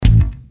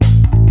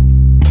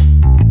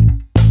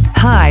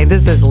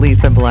This is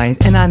Lisa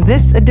Blythe, and on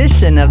this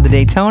edition of the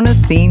Daytona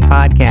Scene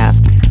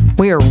Podcast,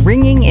 we are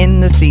ringing in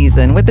the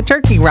season with the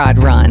Turkey Rod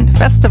Run,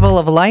 Festival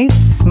of Lights,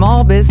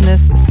 Small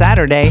Business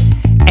Saturday,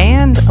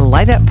 and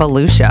Light Up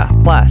Volusia,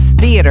 plus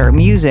theater,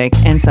 music,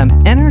 and some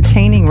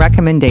entertaining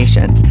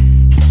recommendations.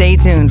 Stay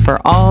tuned for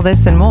all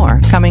this and more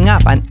coming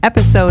up on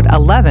episode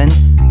 11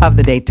 of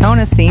the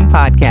Daytona Scene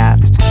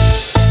Podcast.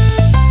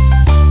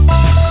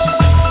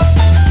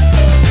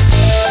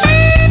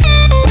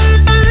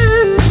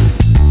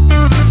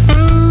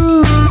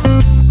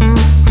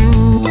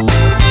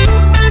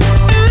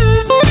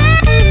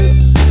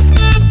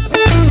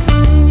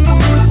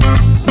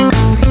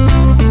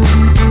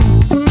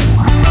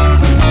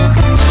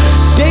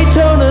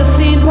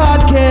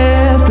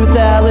 With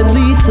Al and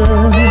Lisa.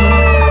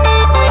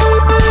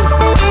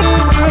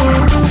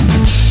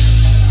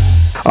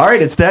 All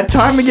right, it's that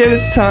time again.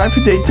 It's time for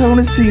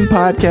Daytona Scene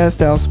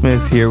Podcast. Al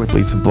Smith here with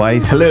Lisa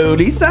Blythe. Hello,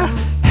 Lisa.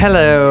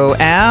 Hello,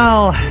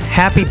 Al.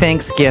 Happy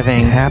Thanksgiving.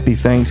 Happy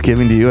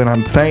Thanksgiving to you. And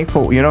I'm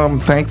thankful. You know, I'm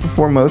thankful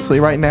for mostly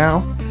right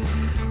now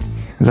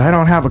is I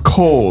don't have a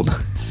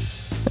cold.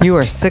 You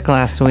were sick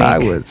last week. I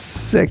was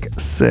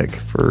sick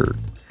for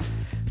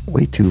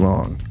way too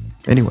long.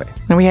 Anyway.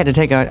 And we had to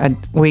take a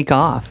week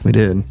off. We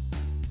did.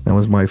 That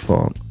was my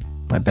fault.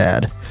 My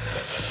bad.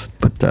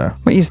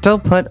 But you still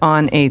put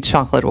on a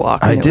chocolate walk.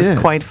 I did. It was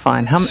quite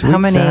fun. How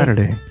many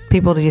Saturday.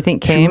 People do you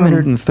think came?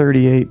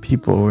 238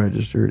 people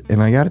registered.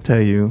 And I got to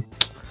tell you,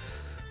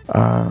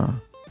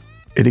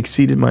 it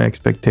exceeded my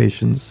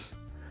expectations.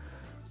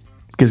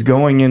 Because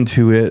going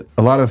into it,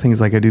 a lot of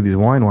things like I do these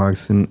wine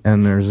walks, and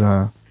there's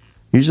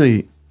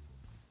usually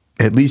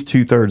at least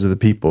 2/3 of the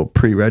people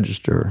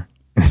pre-register.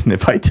 And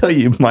if I tell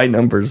you my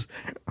numbers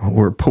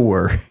were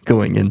poor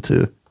going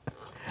into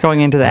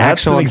the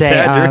actual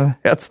day of.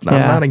 That's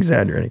not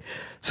exaggerating.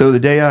 So the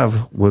day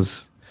of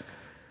was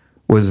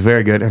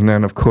very good. And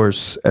then, of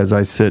course, as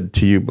I said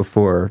to you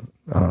before,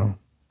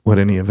 what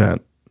any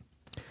event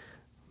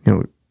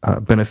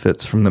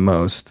benefits from the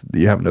most that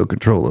you have no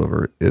control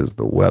over is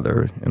the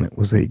weather. And it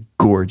was a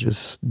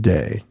gorgeous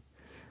day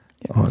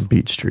on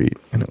Beach Street.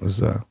 And it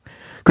was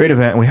great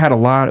event. We had a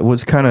lot. What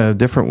was kind of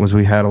different was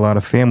we had a lot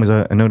of families.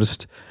 I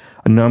noticed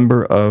a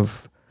number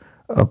of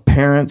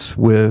parents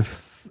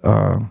with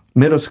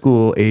middle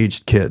school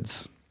aged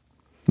kids,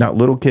 not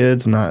little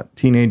kids, not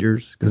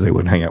teenagers, because they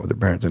wouldn't hang out with their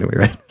parents anyway,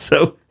 right?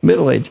 So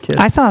middle aged kids.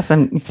 I saw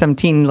some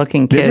teen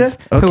looking kids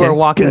who were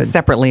walking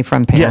separately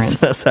from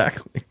parents. Yes,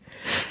 exactly.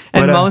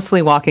 And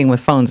mostly walking with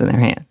phones in their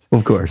hands.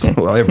 Of course.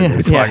 Well,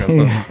 everybody's walking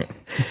with phones.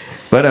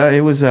 But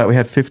it was we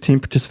had 15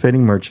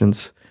 participating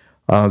merchants.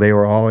 They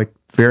were all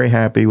very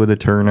happy with the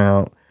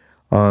turnout.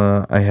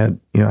 I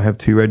have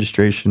 2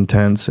 registration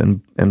tents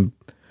and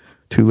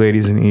 2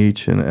 ladies in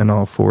each, and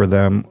all 4 of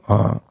them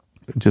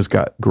just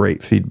got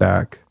great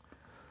feedback.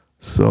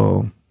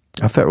 So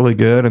I felt really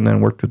good, and then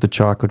worked with the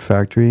Chocolate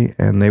Factory,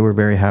 and they were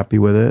very happy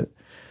with it.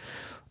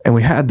 And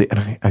we had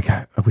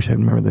I wish I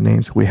remember the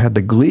names. We had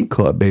the Glee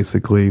Club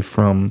basically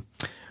from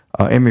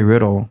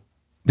Embry-Riddle.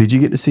 Did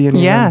you get to see any of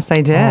them? Yes,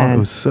 I did. Oh, it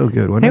was so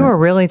good, wasn't it? They were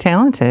really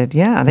talented.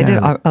 Yeah, they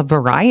did a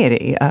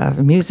variety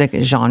of music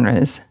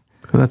genres.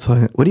 That's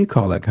like, what do you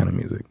call that kind of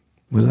music?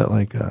 Was that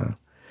like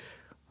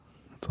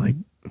it's like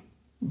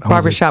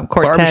barbershop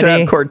quartet?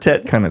 Barbershop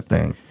quartet kind of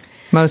thing.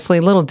 Mostly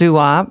little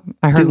doo-wop.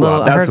 I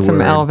heard some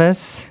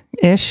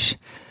Elvis-ish,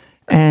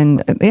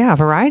 and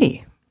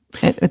variety.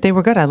 They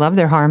were good. I love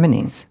their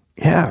harmonies.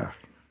 Yeah,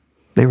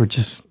 they were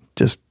just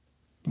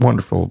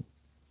wonderful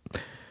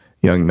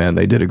young men.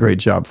 They did a great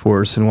job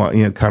for us,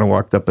 and kind of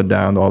walked up and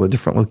down to all the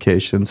different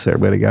locations. So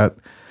everybody got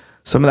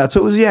some of that.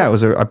 So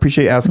I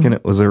appreciate you asking.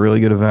 It was a really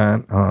good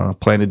event.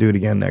 Plan to do it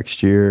again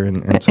next year,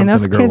 and something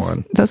to grow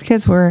on. Those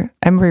kids were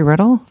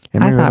Embry-Riddle?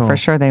 I thought for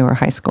sure they were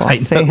high school.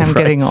 I'm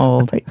getting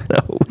old. I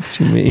know what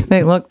you mean.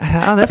 They look.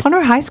 I wonder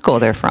what high school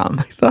they're from.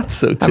 I thought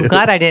so too. I'm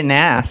glad I didn't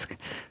ask.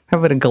 I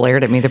would have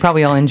glared at me. They're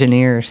probably all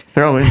engineers.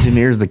 They're all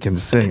engineers that can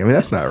sing. I mean,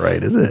 that's not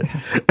right, is it?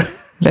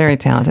 Very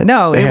talented.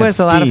 No, it was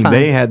a lot of fun.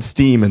 They had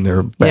STEAM in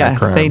their background.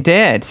 Yes, they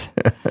did.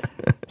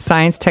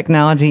 Science,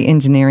 technology,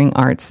 engineering,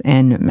 arts,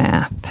 and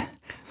math.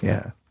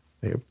 Yeah.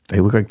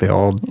 They look like they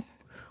all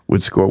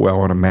would score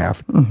well on a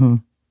math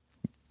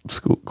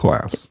school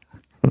class,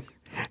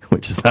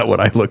 which is not what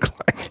I look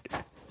like,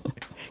 in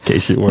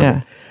case you weren't.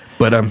 Yeah.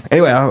 But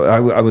anyway,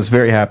 I was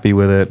very happy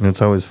with it, and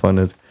it's always fun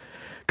to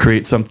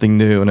create something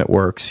new, and it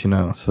works,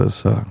 So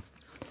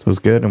it was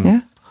good,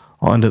 and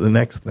on to the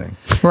next thing.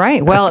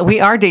 Right. Well, we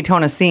are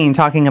Daytona Scene,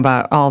 talking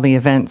about all the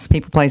events,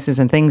 people, places,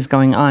 and things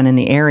going on in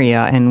the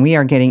area, and we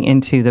are getting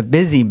into the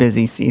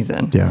busy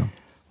season. Yeah.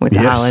 With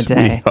the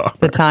holiday.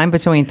 The time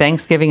between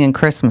Thanksgiving and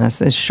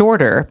Christmas is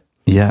shorter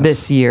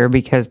this year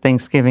because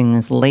Thanksgiving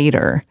is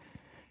later.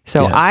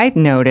 So I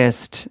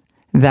noticed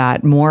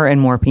that more and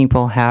more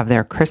people have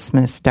their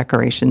Christmas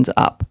decorations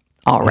up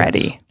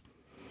already.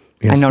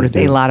 Yes, I noticed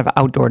a lot of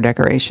outdoor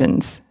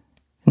decorations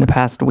in the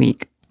past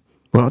week.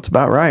 Well, it's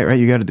about right?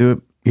 You got to do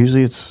it.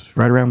 Usually it's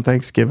right around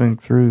Thanksgiving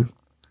through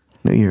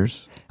New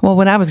Year's. Well,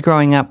 when I was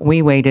growing up,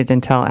 we waited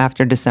until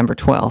after December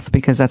 12th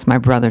because that's my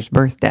brother's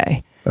birthday.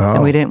 Oh.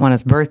 And we didn't want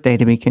his birthday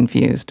to be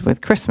confused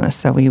with Christmas.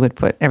 So we would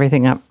put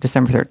everything up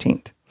December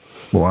 13th.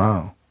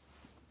 Wow.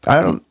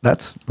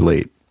 That's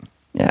late.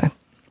 Yeah.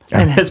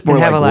 That's more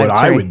like what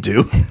I would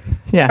do.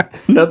 Yeah.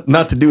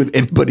 Not to do with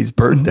anybody's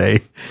birthday,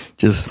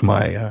 just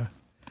my,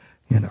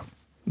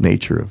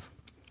 nature of.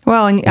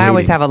 Well, and I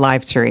always waiting. have a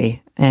live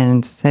tree,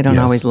 and they don't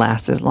Yes. always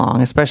last as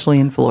long, especially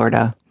in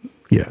Florida.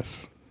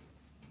 Yes,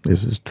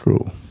 this is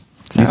true.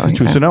 So, This is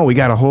true. yeah. So no, we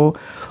got a whole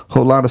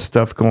lot of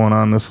stuff going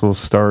on. This will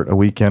start a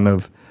weekend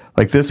of,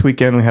 like this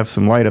weekend, we have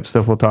some light up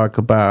stuff we'll talk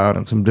about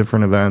and some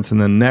different events. And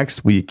then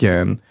next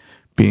weekend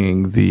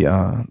being the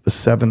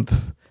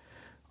 7th,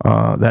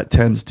 that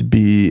tends to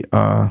be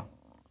a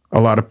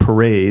lot of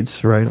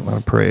parades, right? A lot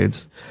of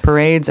parades.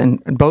 Parades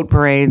and boat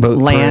parades,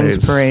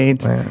 land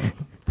parades,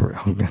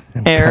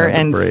 air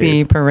and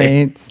sea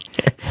parades.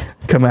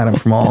 Come at them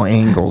from all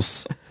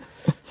angles.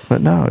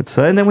 But no, it's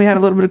and then we had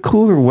a little bit of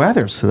cooler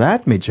weather, so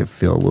that made you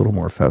feel a little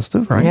more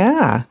festive, right?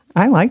 Yeah,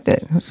 I liked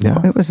it.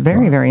 Yeah. It was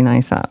very, very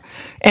nice out.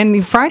 And the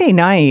Friday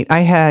night,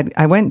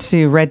 I went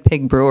to Red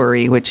Pig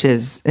Brewery, which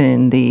is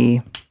in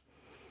the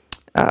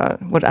I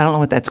don't know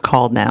what that's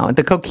called now.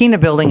 The Coquina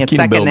Building at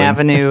Coquina 2nd Building.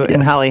 Avenue in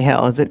Yes. Holly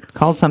Hill. Is it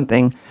called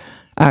something?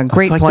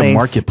 Great It's like place. the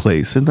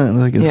marketplace, isn't it?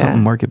 Like it's Yeah.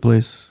 something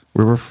marketplace,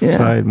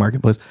 Riverside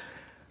Marketplace.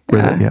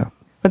 Yeah.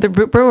 But the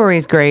brewery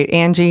is great.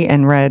 Angie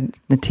and Red,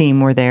 the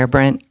team, were there.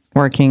 Brent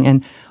working,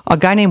 and a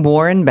guy named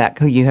Warren Beck,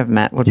 who you have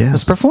met, was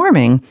Yes.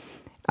 performing.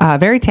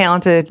 Very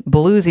talented,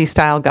 bluesy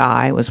style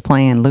guy. Was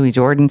playing Louis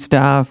Jordan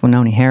stuff,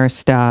 Wynonie Harris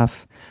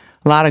stuff.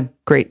 A lot of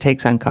great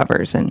takes on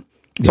covers, and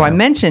so I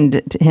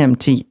mentioned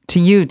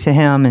to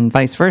him, and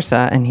vice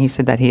versa. And he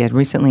said that he had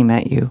recently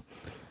met you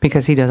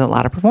because he does a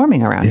lot of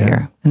performing around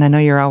here. And I know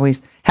you're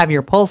always have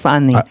your pulse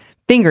on the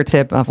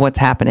fingertip of what's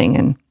happening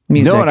in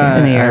music No, and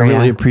in the I area.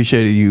 really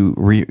appreciated you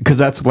because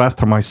that's the last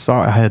time I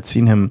had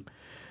seen him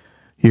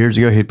years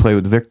ago. He'd play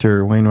with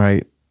Victor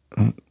Wainwright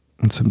and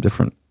some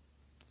different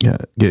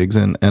gigs,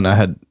 and I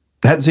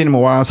hadn't seen him in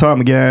a while. I saw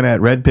him again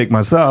at Red Pig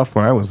myself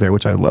when I was there,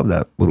 which I love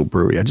that little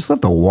brewery. I just love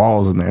the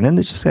walls in there, and then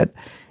they just had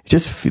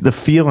the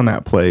feel in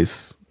that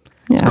place.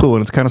 It's Yeah. cool,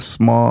 and it's kind of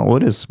small. Well,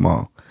 it is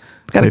small.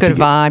 It's got a good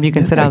vibe. You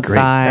can sit that's great.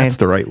 outside. That's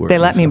the right word. They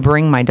let me Lisa.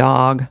 bring my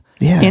dog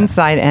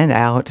inside and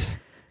out.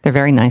 They're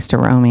very nice to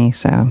Romy,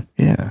 so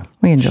Yeah,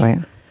 we enjoy it.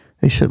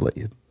 they should let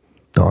you.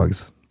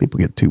 Dogs. People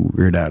get too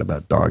weirded out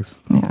about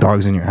dogs. Yeah.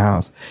 Dogs in your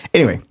house.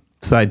 Anyway,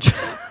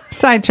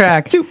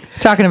 Sidetrack.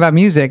 Talking about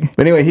music.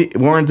 But anyway,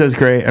 Warren does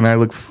great, and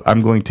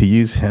I'm going to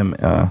use him,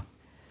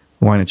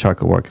 Wine and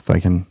Chocolate Walk, if I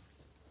can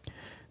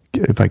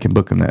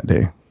book him that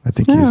day. I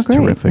think he's great.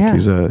 terrific.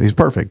 Yeah. He's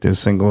perfect. He's a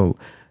single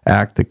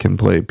act that can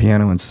play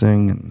piano and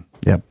sing, and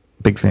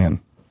big fan.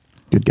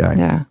 Good guy.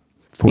 Yeah.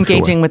 For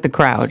Engaging sure. with the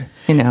crowd,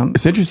 you know.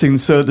 It's interesting.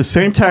 So at the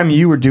same time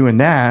you were doing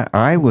that,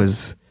 I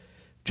was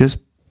just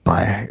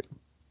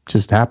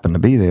happened to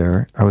be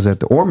there. I was at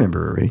the Orman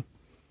Brewery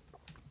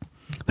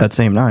that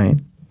same night,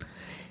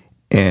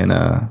 and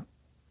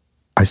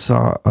I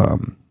saw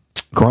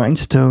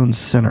Grindstone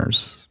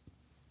Sinners.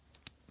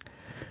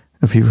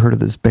 If you've heard of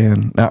this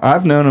band, now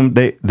I've known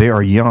them. They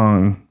are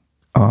young,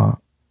 and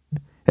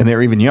they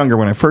were even younger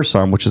when I first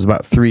saw them, which was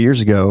about 3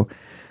 years ago.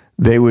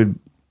 They would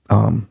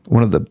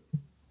one of the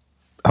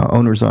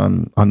owners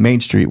on Main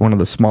Street, one of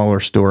the smaller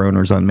store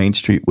owners on Main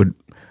Street, would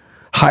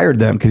hire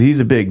them because he's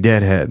a big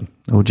deadhead.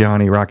 Oh,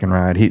 Johnny Rock and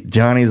Ride.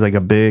 Johnny's like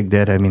a big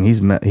deadhead. I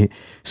mean,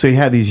 so he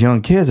had these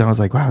young kids. I was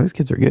like, wow, these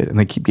kids are good, and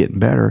they keep getting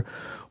better.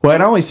 Well,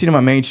 I'd always seen them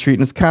on Main Street,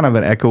 and it's kind of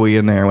an echoey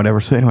in there,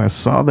 whatever. So anyway, I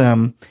saw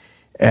them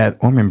at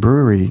Orman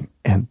Brewery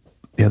and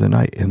the other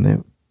night,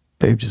 and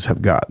they just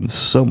have gotten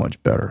so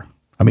much better.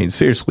 I mean,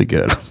 seriously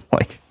good. I was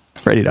like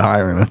ready to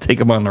hire them and take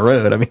them on the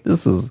road. I mean,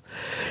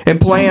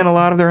 and playing a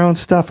lot of their own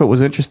stuff. What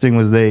was interesting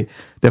was they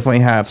definitely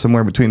have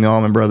somewhere between the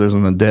Allman Brothers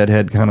and the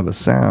Deadhead kind of a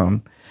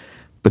sound,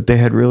 but they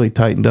had really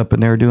tightened up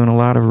and they were doing a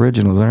lot of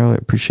originals. I really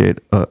appreciate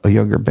a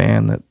younger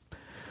band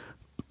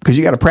because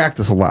you got to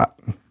practice a lot,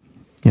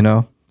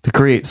 to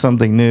create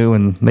something new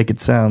and make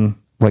it sound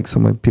like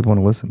something people want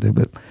to listen to.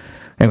 But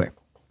anyway,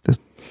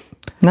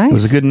 Nice. it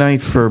was a good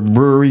night for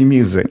brewery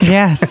music.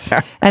 Yes.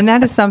 And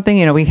that is something,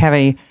 we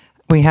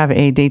have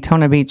a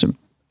Daytona Beach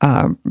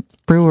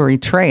brewery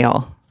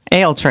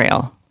ale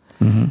trail.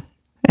 Mm-hmm.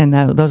 And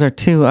those are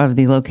two of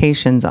the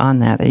locations on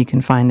that you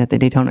can find at the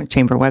Daytona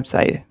Chamber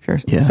website if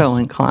you're so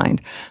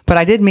inclined. But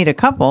I did meet a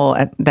couple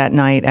that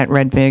night at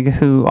Red Pig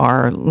who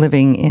are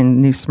living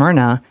in New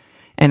Smyrna,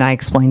 and I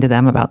explained to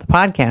them about the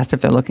podcast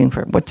if they're looking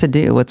for what to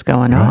do, what's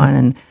going on.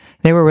 And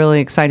they were really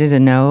excited to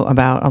know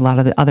about a lot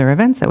of the other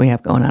events that we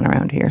have going on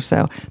around here.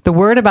 So the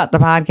word about the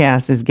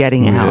podcast is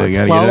getting out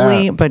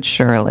slowly but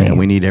surely. And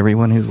we need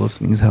everyone who's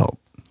listening's help.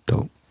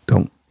 Don't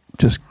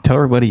just tell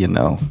everybody you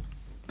know.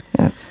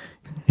 Yes.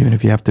 Even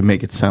if you have to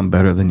make it sound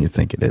better than you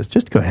think it is,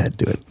 just go ahead and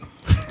do it.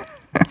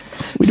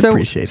 We'd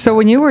appreciate So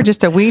when you were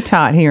just a wee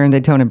tot here in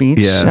Daytona Beach,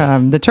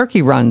 the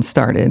turkey run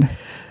started.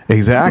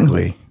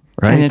 Exactly.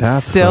 Right. And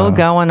it's still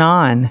going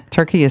on.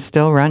 Turkey is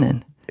still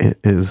running. It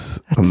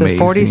is It's amazing.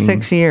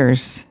 46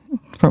 years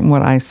from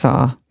what I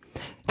saw.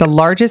 The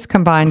largest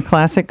combined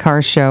classic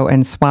car show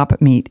and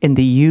swap meet in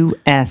the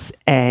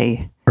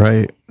USA.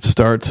 Right.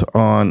 Starts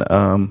on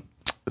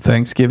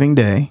Thanksgiving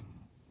Day,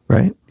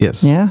 right?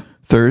 Yes. Yeah.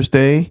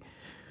 Thursday,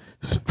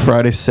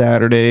 Friday,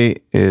 Saturday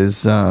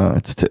is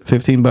it's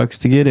 $15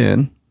 to get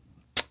in.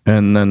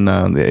 And then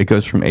it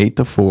goes from 8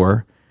 to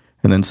 4.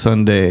 And then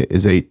Sunday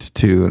is 8 to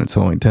 2, and it's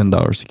only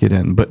 $10 to get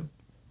in. But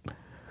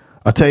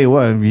I'll tell you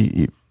what,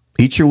 you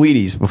eat your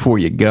Wheaties before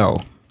you go.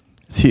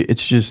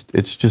 It's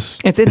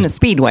in the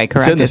Speedway,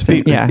 correct? It's in the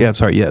Speedway. Yeah,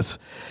 sorry, yes.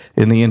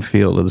 In the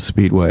infield of the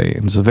Speedway.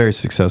 It's a very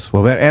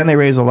successful event. And they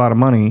raise a lot of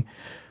money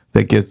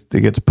that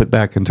gets put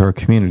back into our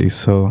community.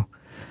 So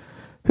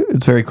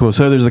it's very cool.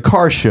 So there's a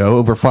car show,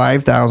 over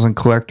 5,000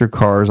 collector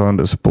cars on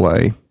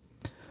display.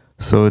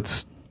 So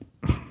it's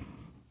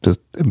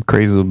just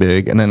crazy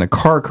big. And then a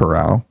car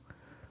corral,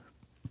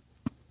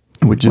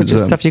 which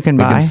is stuff you can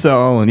buy,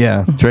 sell,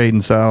 and trade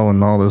and sell,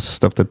 and all this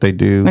stuff that they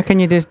do. Or can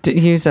you just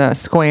use a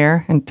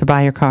Square to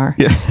buy your car?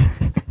 Yeah.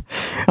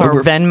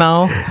 Or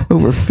Venmo.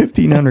 Over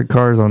 1,500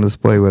 cars on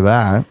display with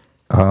that.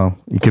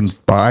 You can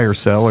buy or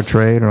sell or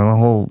trade, or the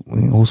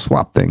whole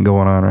swap thing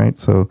going on, right?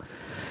 So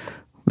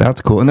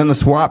that's cool. And then the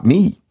swap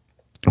meet,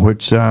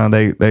 which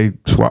they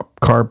swap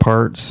car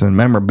parts and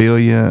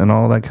memorabilia and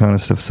all that kind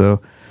of stuff.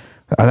 So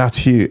that's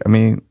huge. I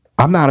mean,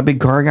 I'm not a big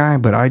car guy,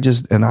 but I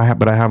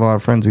have a lot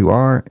of friends who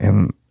are,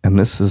 and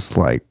this is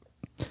like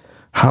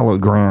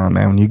hallowed ground,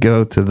 man. When you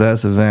go to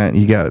this event,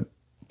 you got to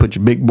put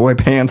your big boy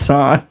pants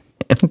on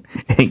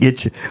and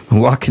get your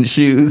walking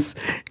shoes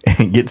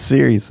and get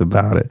serious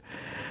about it.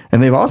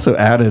 And they've also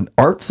added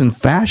arts and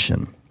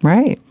fashion,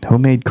 right?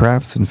 Homemade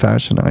crafts and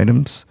fashion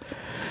items.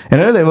 And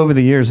I know over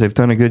the years they've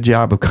done a good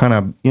job of kind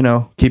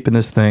of keeping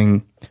this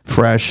thing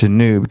fresh and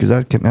new, because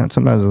that can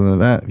sometimes in an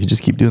event, if you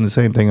just keep doing the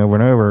same thing over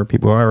and over,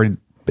 people already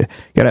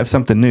got to have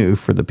something new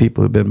for the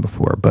people who've been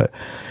before. But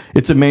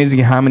it's amazing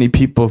how many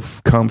people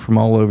come from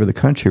all over the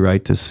country,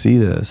 right, to see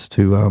this,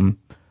 to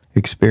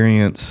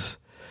experience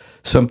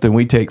something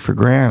we take for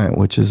granted,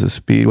 which is a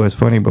Speedway. It's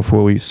funny,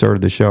 before we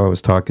started the show, I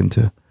was talking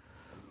to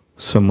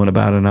someone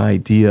about an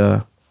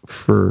idea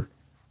for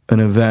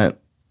an event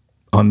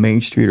on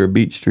Main Street or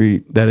Beach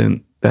Street that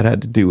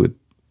had to do with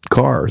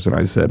cars. And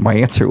I said, my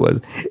answer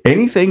was,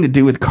 anything to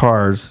do with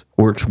cars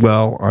works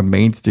well on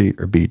Main Street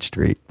or Beach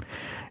Street.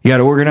 You got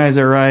to organize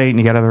it right, and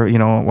you got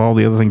to, all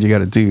the other things you got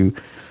to do.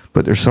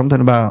 But there's something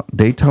about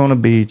Daytona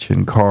Beach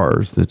and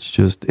cars that's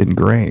just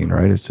ingrained,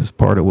 right? It's just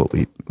part of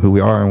who we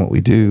are and what we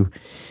do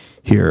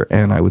here.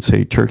 And I would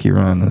say Turkey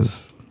Run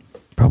is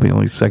probably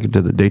only second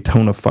to the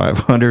Daytona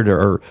 500,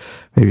 or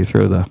maybe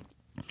throw the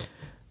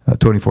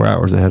 24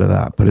 hours ahead of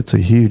that. But it's a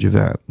huge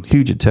event,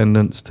 huge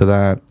attendance to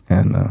that,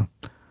 and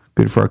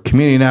good for our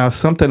community. Now,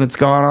 something that's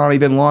gone on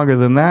even longer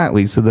than that,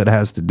 Lisa, that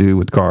has to do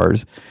with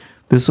cars.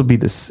 This will be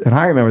this, and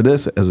I remember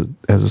this as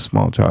a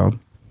small child,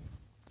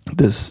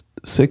 this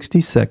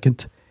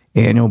 62nd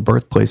annual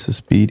Birthplace of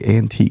Speed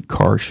Antique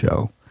Car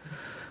Show,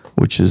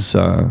 which is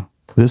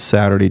this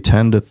Saturday,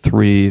 10 to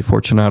 3,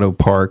 Fortunato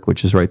Park,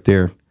 which is right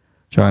there,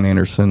 John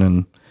Anderson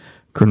and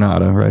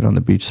Granada, right on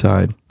the beach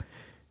side.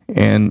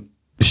 And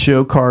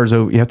show cars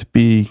over, you have to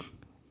be,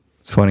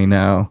 it's funny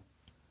now,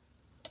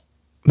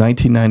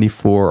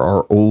 1994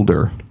 or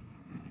older.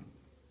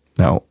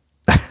 Now,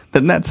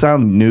 doesn't that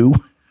sound new?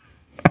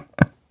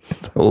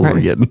 That's how old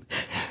we're getting.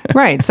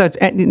 Right. So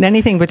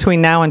anything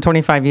between now and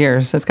 25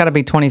 years, it's got to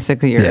be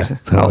 26 years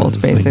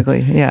old,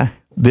 basically. Yeah.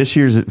 This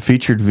year's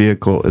featured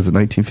vehicle is a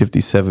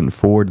 1957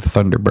 Ford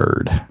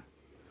Thunderbird.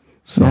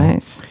 So,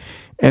 nice.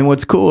 And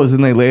what's cool is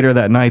then later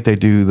that night they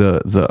do the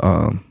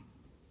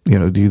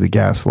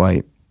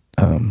gaslight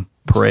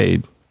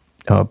parade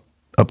up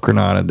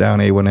Granada, down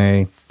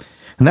A1A.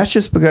 And that's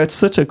just because it's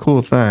such a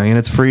cool thing, and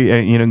it's free.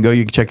 And you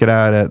can check it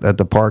out at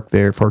the park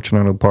there,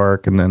 Fortunato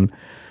Park, and then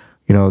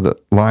the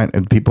line,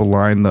 and people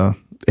line the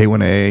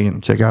A1A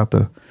and check out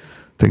the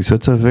thing. So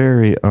it's a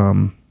very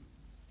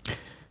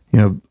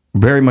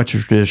very much a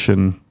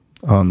tradition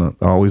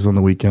always on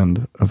the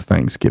weekend of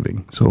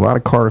Thanksgiving. So a lot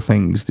of car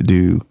things to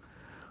do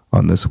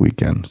on this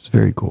weekend. It's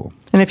very cool.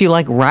 And if you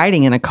like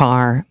riding in a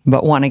car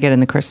but want to get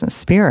in the Christmas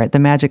spirit, the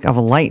Magic of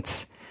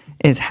Lights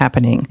is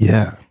happening.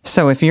 Yeah.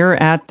 So if you're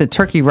at the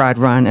Turkey Rod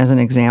Run, as an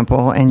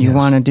example, and you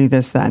want to do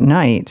this that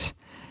night,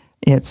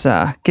 it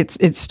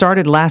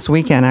started last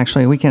weekend,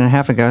 actually, a week and a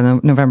half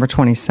ago, November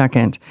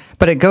 22nd,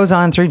 but it goes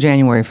on through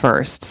January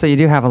 1st. So you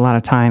do have a lot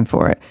of time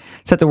for it.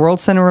 It's at the World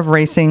Center of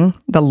Racing,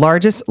 the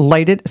largest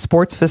lighted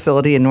sports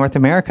facility in North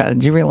America.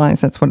 Did you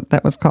realize that's what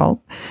that was called?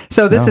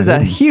 So this is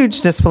a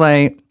huge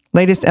display,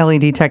 latest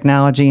LED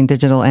technology and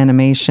digital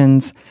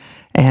animations.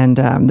 And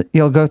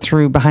you'll go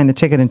through behind the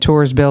Ticket and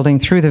Tours building,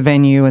 through the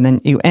venue, and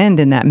then you end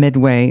in that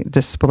midway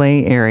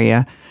display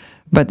area.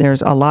 But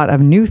there's a lot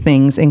of new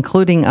things,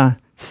 including a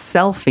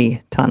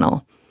selfie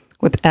tunnel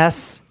with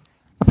S''Elfie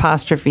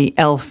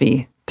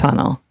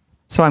tunnel.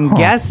 So I'm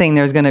guessing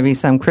there's going to be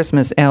some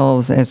Christmas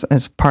elves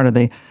as part of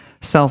the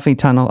selfie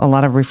tunnel, a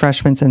lot of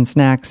refreshments and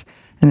snacks,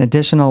 an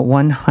additional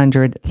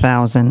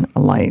 100,000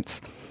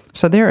 lights.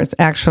 So there is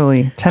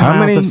actually 10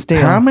 miles of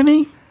steel. How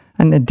many?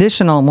 An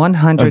additional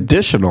 100.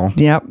 Additional?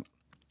 Yep.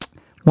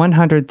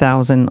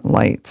 100,000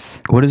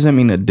 lights. What does that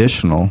mean,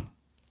 additional?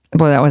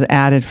 Well, that was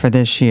added for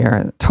this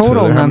year.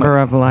 Total number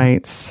of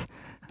lights.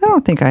 I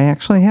don't think I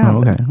actually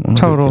have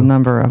total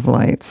number of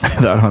lights. I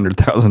thought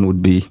 100,000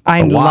 would be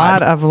a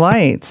lot of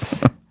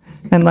lights.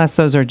 Unless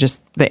those are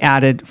just, they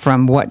added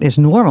from what is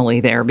normally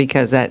there,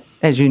 because that,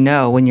 as you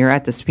know, when you're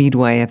at the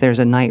Speedway, if there's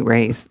a night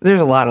race, there's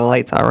a lot of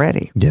lights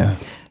already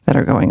that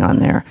are going on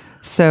there.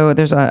 So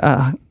there's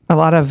a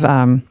lot of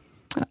an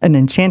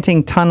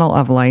enchanting tunnel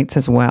of lights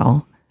as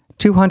well,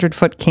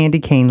 200-foot candy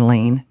cane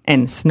lane,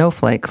 and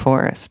snowflake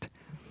forest.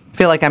 I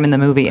feel like I'm in the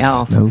movie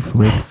Elf.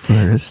 Snowflake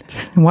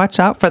forest. Watch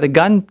out for the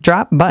gun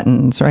drop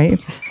buttons, right?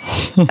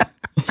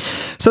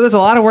 So there's a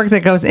lot of work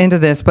that goes into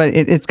this, but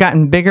it's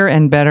gotten bigger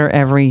and better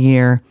every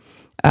year.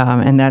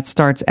 And that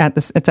starts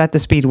it's at the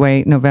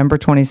Speedway. November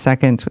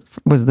 22nd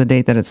was the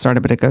date that it started,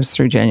 but it goes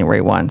through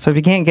January 1. So if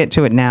you can't get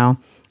to it now,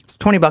 it's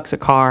 $20 a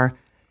car.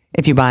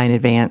 If you buy in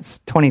advance,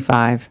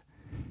 $25,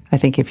 I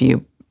think, if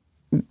you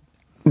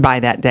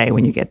buy that day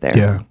when you get there.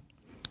 Yeah.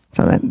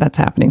 So that's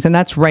happening. And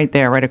that's right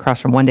there, right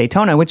across from One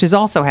Daytona, which is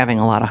also having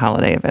a lot of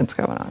holiday events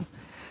going on.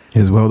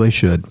 As well they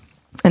should.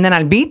 And then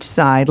on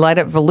Beachside, Light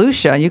Up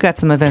Volusia, you got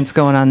some events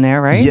going on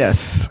there, right?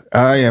 Yes,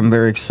 I am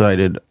very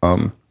excited.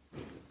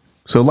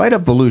 So Light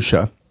Up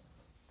Volusia,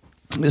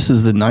 this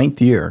is the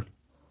 9th year,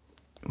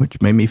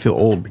 which made me feel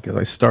old because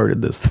I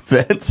started this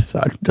event.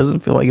 So it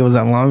doesn't feel like it was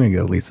that long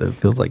ago, Lisa. It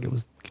feels like it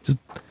was just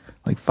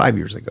like 5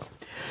 years ago.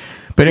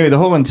 But anyway, the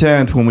whole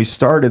intent when we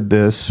started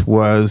this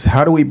was,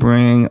 how do we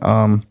bring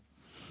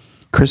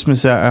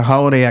Christmas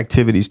holiday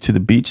activities to the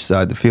beach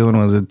side? The feeling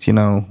was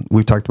that,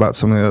 we've talked about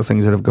some of the other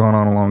things that have gone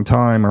on a long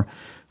time, or,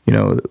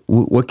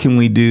 what can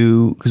we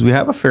do? Because we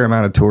have a fair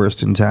amount of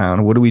tourists in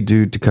town. What do we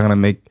do to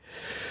kind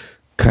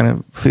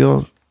of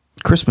feel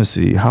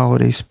Christmassy,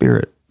 holiday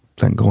spirit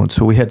thing going?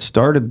 So we had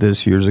started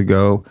this years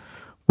ago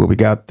where we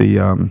got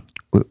the,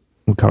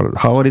 we called it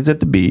Holidays at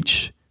the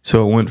Beach.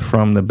 So it went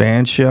from the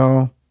band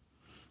shell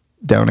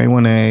down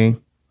A1A,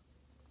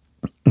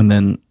 and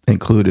then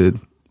included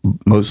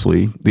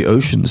mostly the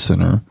Ocean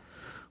Center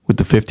with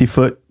the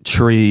 50-foot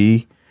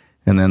tree,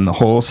 and then the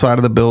whole side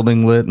of the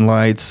building lit in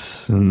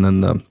lights, and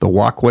then the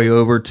walkway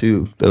over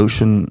to the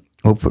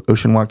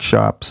Ocean Walk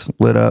shops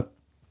lit up.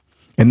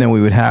 And then we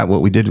would have,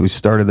 what we did, we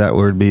started that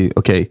where it'd be,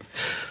 okay,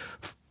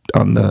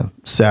 on the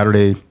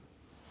Saturday,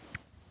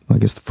 I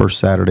guess the first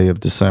Saturday of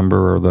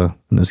December, or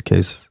in this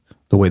case,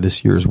 the way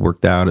this year's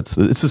worked out, it's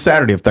the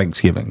Saturday of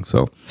Thanksgiving.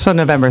 So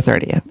November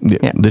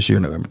 30th. Yeah, this year,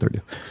 November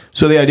 30th.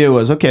 So the idea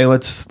was, okay,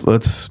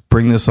 let's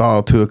bring this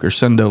all to a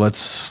crescendo.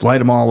 Let's light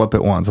them all up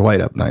at once, a light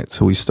up night.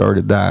 So we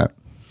started that.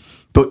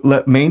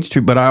 But Main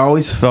Street, but I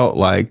always felt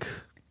like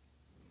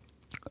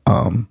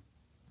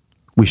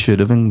we should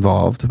have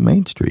involved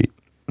Main Street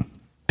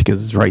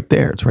because it's right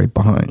there. It's right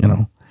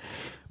behind,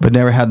 but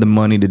never had the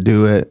money to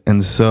do it.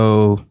 And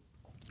so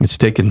it's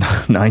taken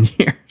 9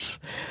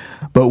 years.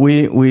 But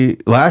we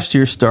last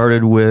year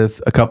started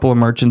with a couple of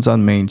merchants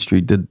on Main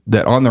Street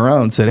that on their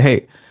own said,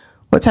 hey,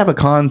 let's have a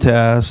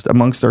contest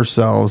amongst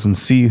ourselves and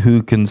see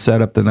who can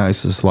set up the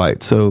nicest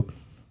light. So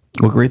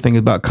the great thing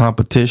about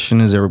competition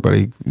is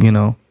everybody,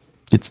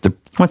 wants to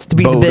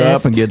be the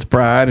best up and gets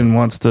pride and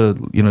wants to,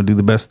 do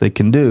the best they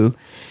can do.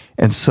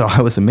 And so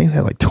I was amazed. I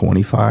had like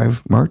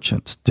 25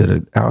 merchants did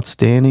an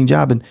outstanding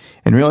job. And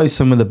really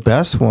some of the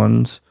best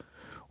ones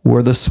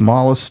were the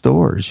smallest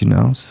stores,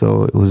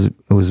 so it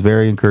was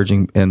very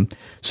encouraging. And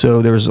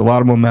so there was a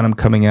lot of momentum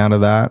coming out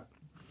of that.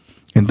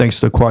 And thanks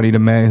to Juanita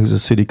May, who's a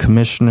city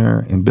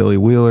commissioner, and Billy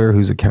Wheeler,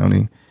 who's a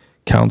county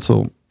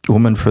council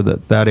woman for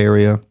that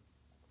area,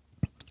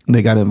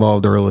 they got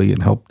involved early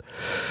and helped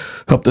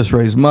us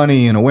raise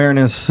money and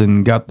awareness,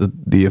 and got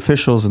the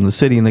officials in the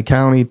city and the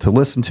county to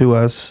listen to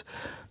us.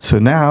 So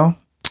now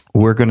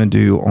we're going to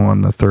do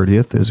on the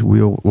 30th is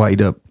we'll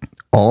light up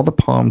all the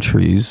palm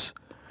trees,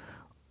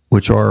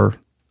 which are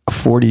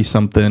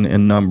 40-something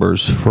in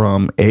numbers,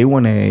 from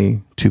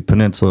A1A to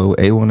Peninsula,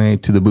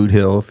 A1A to the Boot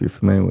Hill, if you're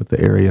familiar with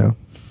the area,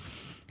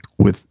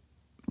 with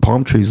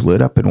palm trees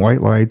lit up in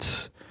white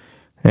lights,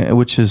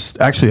 which is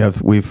actually,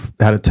 we've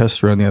had a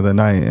test run the other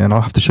night, and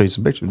I'll have to show you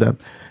some pictures of that.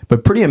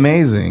 But pretty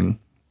amazing,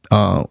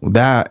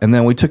 that. And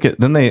then we took it,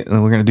 then we're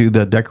going to do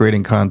the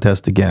decorating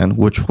contest again,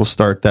 which will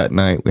start that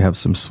night. We have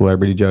some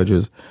celebrity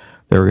judges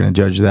that are going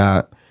to judge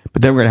that.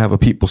 But then we're going to have a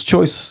People's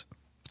Choice.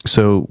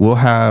 So we'll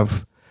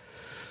have,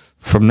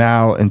 from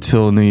now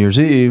until New Year's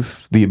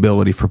Eve, the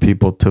ability for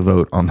people to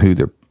vote on who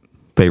their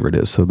favorite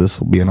is. So this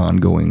will be an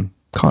ongoing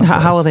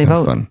contest. How will they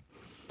vote? Fun.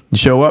 You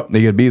show up,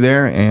 they got to be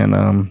there,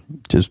 and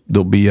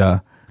there'll be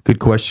a good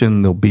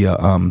question. There'll be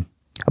a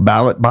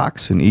ballot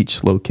box in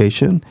each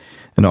location,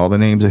 and all the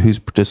names of who's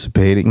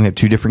participating. We have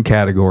 2 different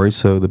categories,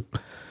 so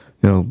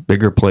the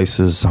bigger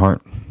places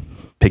aren't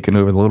taking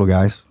over the little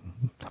guys.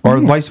 Or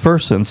vice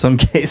versa in some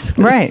cases.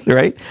 Right.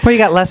 Right. Well, you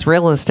got less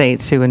real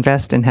estate to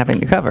invest in having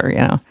to cover,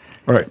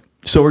 Right.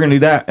 So we're going to do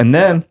that. And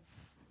then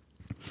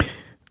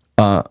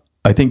I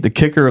think the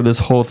kicker of this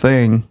whole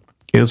thing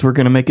is we're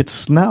going to make it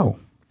snow.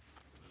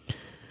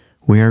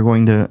 We are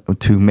going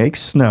to make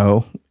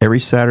snow every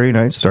Saturday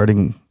night,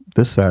 starting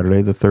this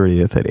Saturday, the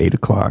 30th at 8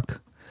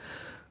 o'clock.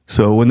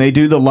 So when they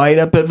do the light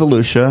up at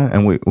Volusia,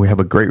 and we have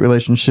a great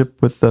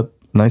relationship with the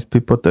nice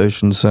people at the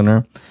Ocean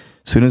Center,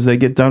 as soon as they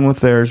get done with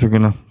theirs, we're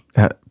going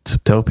to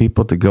tell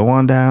people to go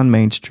on down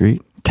Main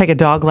Street. Take a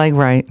dog leg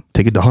right.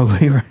 Take a dog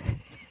leg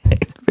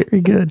right.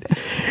 Very good.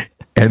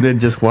 And then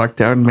just walk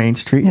down Main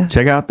Street,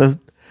 check out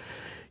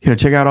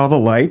check out all the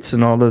lights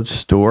and all the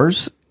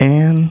stores,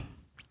 and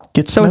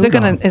get So is it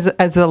going to is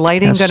the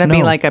lighting going to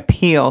be like a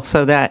peel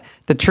so that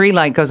the tree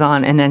light goes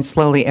on and then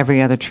slowly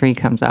every other tree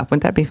comes up?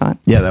 Wouldn't that be fun?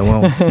 Yeah, that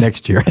will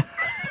next year.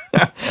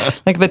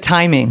 Like the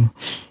timing,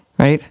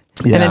 right?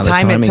 Yeah, and then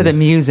time it to the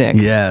music.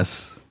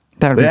 Yes.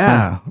 That would be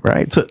fun.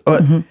 Right. So,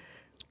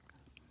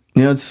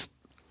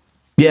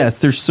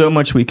 there's so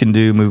much we can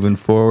do moving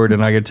forward.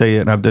 And I can tell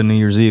you, and I've done New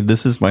Year's Eve.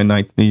 This is my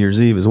 9th New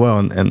Year's Eve as well.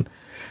 And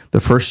the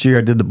first year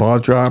I did the ball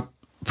drop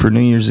for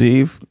New Year's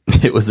Eve,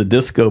 it was a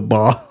disco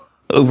ball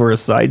over a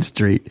side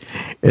street.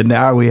 And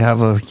now we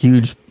have a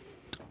huge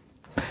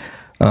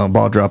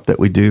ball drop that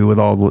we do with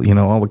all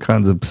the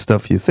kinds of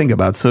stuff you think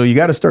about. So you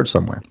got to start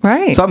somewhere.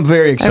 Right. So I'm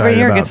very excited Every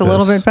year about it gets a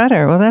little bit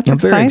better. Well, that's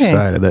exciting. I'm very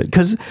excited that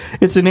because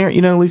it's an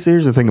area, Lisa,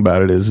 here's the thing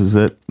about it is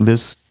that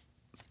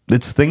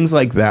it's things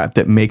like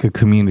that make a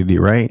community,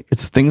 right?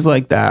 It's things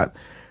like that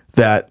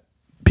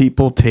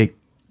people take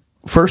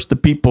first, the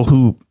people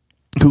who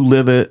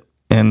live it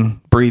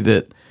and breathe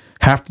it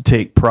have to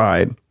take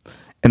pride,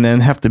 and then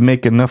have to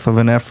make enough of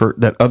an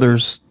effort that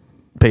others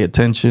pay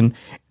attention,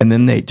 and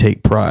then they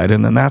take pride.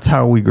 And then that's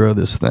how we grow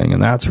this thing.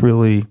 And that's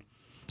really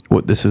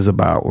what this is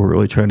about. We're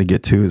really trying to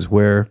get to is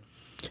where,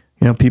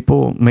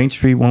 people, Main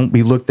Street won't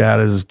be looked at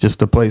as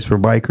just a place where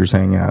bikers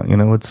hang out.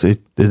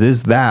 It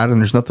is that, and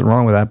there's nothing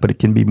wrong with that, but it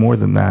can be more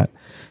than that.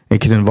 It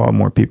can involve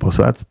more people.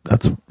 So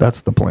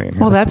that's the plan.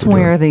 Well, that's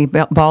where the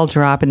ball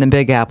drop in the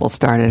Big Apple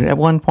started. At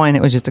one point,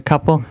 it was just a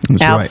couple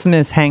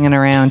Smiths hanging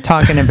around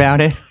talking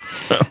about it.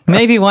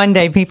 Maybe one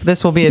day,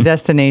 this will be a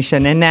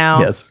destination. And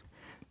now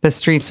the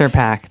streets are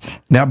packed.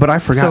 Now, but I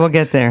forgot. So we'll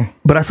get there.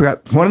 But I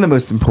forgot one of the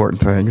most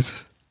important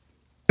things,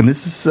 and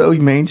this is so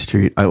Main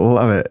Street. I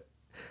love it.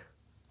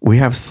 We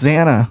have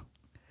Santa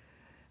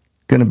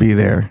going to be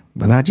there,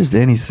 but not just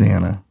any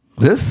Santa.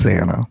 This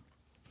Santa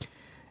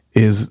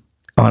is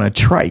on a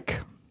trike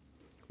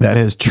that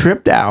has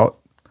tripped out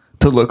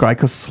to look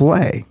like a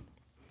sleigh.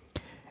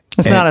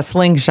 It's not a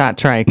slingshot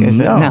trike, is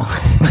it? No.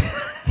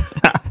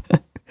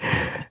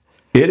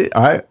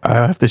 I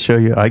have to show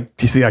you.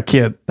 You see, I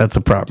can't. That's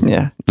a problem.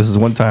 Yeah. This is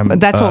one time. But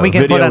that's what we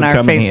can put on our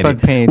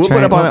Facebook page. We'll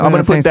put up on. I'm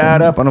going to put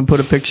that up. I'm going to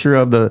put a picture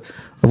of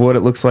what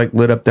it looks like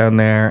lit up down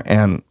there.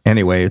 And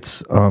anyway,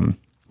 it's. I'm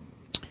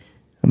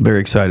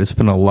very excited. It's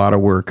been a lot of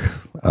work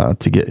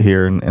to get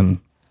here, and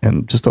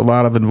just a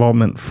lot of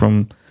involvement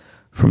from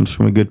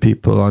good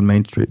people on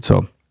Main Street.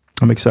 So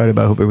I'm excited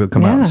about. I hope everybody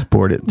will come out and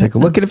support it. Take a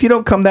look. And if you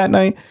don't come that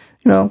night,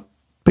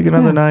 pick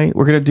another night.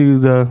 We're going to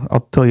do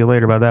I'll tell you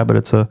later about that, but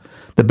it's the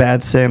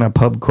Bad Santa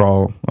pub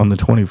crawl on the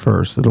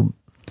 21st.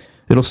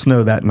 It'll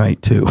snow that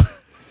night too.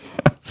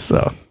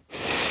 So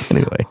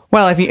anyway.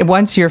 Well,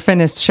 once you're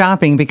finished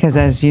shopping, because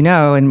as you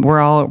know, and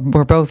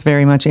we're both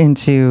very much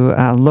into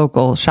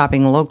local.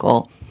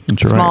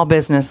 That's Small right.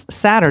 Business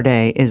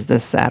Saturday is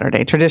this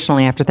Saturday,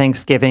 traditionally after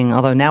Thanksgiving,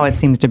 although now it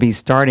seems to be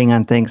starting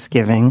on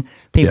Thanksgiving.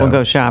 People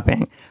go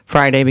shopping.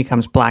 Friday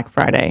becomes Black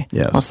Friday.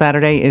 Yes. Well,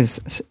 Saturday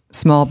is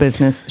Small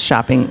Business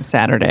Shopping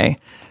Saturday.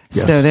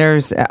 Yes. So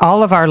there's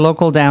all of our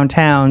local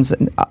downtowns,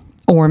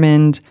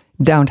 Ormond,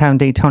 downtown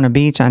Daytona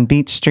Beach on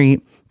Beach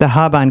Street, the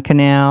Hub on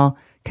Canal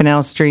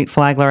Street,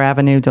 Flagler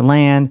Avenue,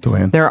 DeLand.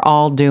 They're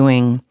all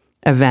doing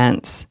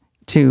events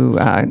to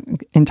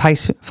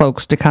entice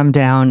folks to come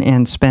down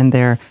and spend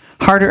their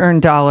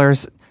hard-earned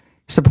dollars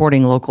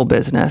supporting local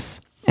business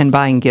and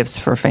buying gifts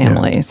for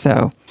family. Yeah.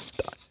 So,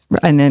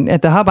 and then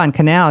at the Hub on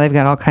Canal, they've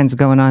got all kinds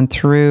going on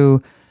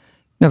through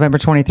November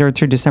 23rd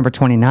through December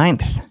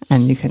 29th,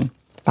 and you can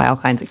buy all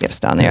kinds of gifts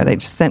down there. They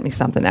just sent me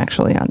something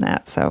actually on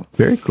that. So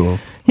very cool.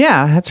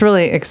 Yeah, that's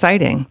really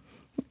exciting.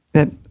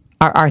 That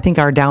I think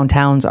our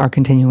downtowns are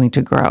continuing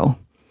to grow.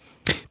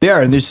 They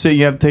are, and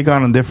you have to take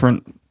on a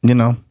different,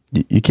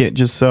 you can't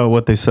just sell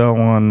what they sell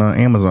on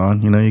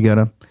Amazon. You got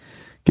to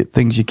get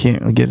things you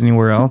can't get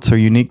anywhere else or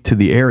unique to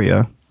the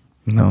area.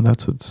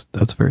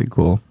 That's very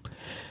cool.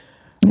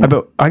 Yeah.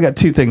 But I got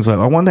two things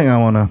left. One thing I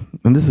want to,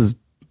 and this is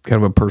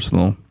kind of a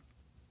personal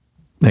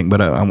thing, but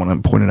I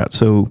want to point it out.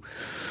 So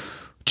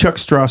Chuck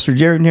Strasser,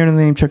 do you know the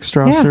name Chuck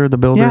Strasser, the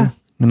builder?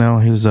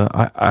 Yeah. He was.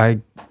 I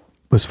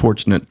was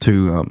fortunate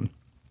to.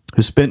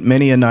 Who spent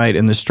many a night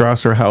in the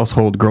Strasser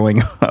household growing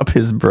up.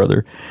 His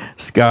brother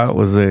Scott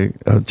was a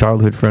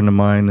childhood friend of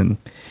mine,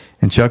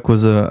 and Chuck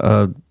was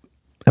a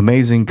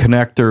amazing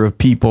connector of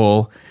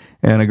people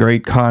and a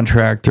great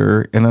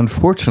contractor, and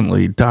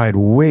unfortunately died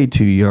way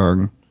too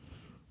young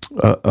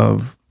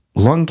of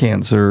lung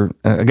cancer.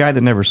 A guy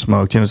that never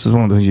smoked. This is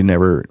one of those you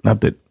never.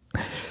 Not that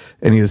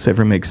any of this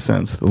ever makes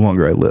sense. The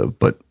longer I live,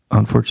 but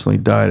unfortunately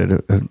died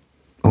at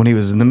when he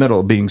was in the middle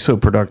of being so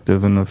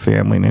productive in the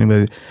family and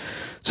anybody.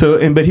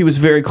 But he was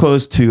very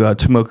close to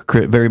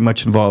Tomoka, very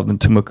much involved in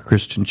Tomoka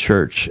Christian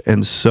Church.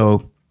 And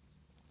so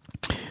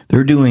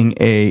they're doing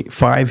a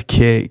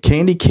 5K,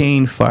 Candy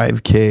Cane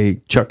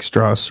 5K Chuck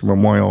Strauss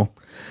Memorial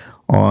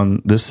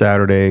on this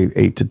Saturday,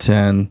 8 to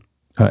 10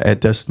 at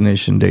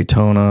Destination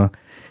Daytona.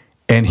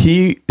 And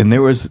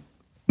there was,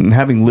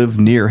 having lived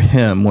near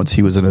him once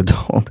he was an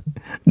adult,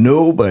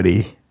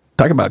 nobody,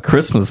 talk about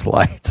Christmas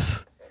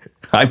lights.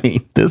 I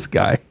mean, this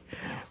guy,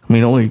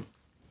 only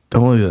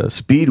the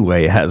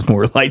Speedway has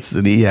more lights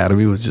than he had. I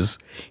mean, it was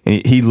just,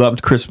 he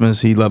loved Christmas.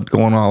 He loved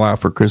going all out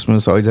for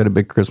Christmas. Always had a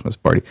big Christmas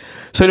party.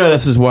 So,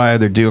 this is why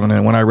they're doing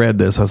it. When I read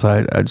this, I was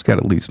like, I just got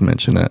to at least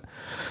mention it.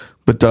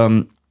 But,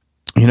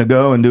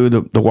 go and do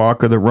the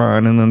walk or the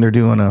run. And then they're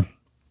doing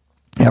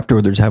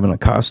afterward, they're having a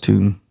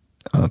costume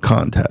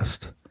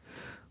contest,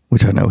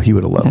 which I know he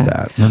would have loved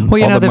that. And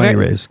well,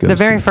 the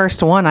very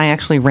first one I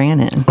actually ran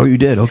in. Oh, you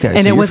did? Okay.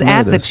 And it was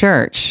at the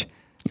church.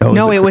 Oh,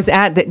 no, it was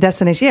at the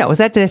Destination. Yeah, it was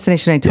at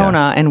Destination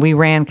Daytona, and we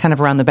ran kind of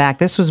around the back.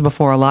 This was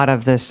before a lot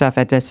of the stuff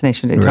at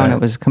Destination Daytona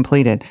was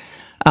completed.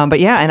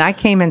 But yeah, and I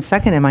came in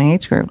second in my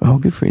age group. Oh,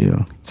 good for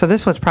you. So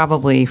this was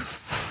probably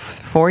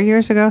 4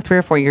 years ago, 3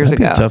 or 4 years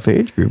ago. That'd be a tough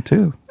age group,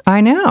 too.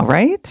 I know,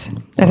 right?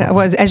 It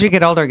was, as you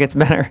get older, it gets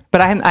better.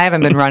 But I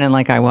haven't been running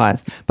like I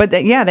was. But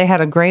they had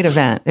a great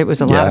event. It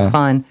was a lot of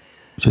fun.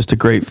 Just a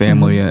great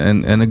family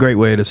and a great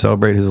way to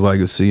celebrate his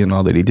legacy and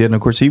all that he did. And of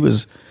course,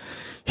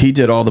 he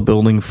did all the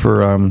building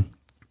for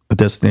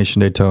Destination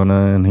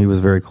Daytona, and he was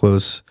very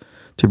close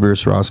to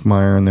Bruce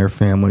Roskmeyer and their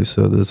family.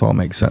 So this all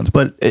makes sense.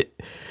 But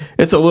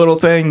it's a little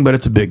thing, but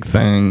it's a big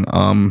thing.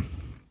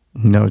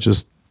 It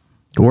just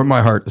warmed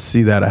my heart to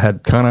see that.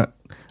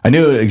 I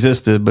knew it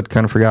existed, but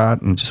kind of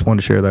forgot, and just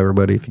wanted to share with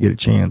everybody if you get a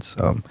chance.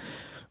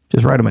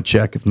 Just write him a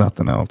check, if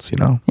nothing else,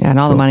 Yeah, and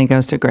all the money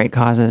goes to great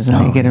causes,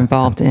 and they get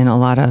involved in a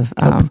lot of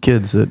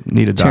kids that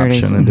need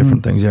adoption and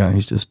different things. Yeah,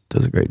 he just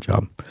does a great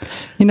job.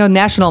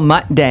 National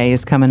Mutt Day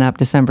is coming up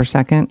December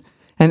 2nd,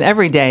 and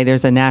every day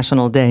there's a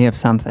national day of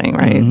something,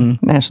 right?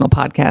 Mm-hmm. National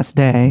Podcast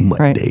Day,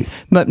 Mutt Day.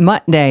 But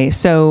Mutt Day.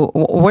 So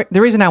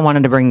the reason I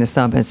wanted to bring this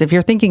up is if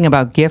you're thinking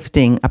about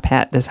gifting a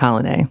pet this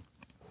holiday,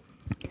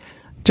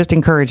 just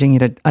encouraging you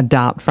to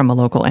adopt from a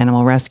local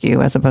animal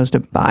rescue as opposed to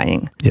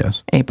buying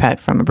a pet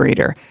from a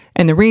breeder.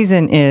 And the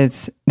reason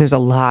is there's a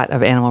lot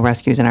of animal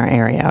rescues in our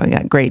area. We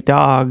got Great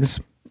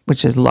Dogs,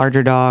 which is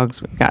larger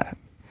dogs. We've got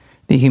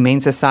the Humane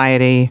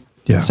Society,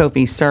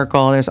 Sophie's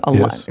Circle. There's a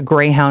lot.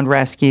 Greyhound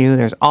Rescue.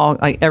 There's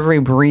every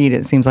breed.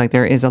 It seems like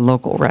there is a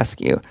local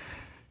rescue.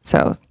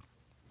 So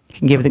you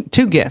can give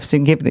 2 gifts. You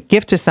can give the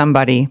gift to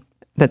somebody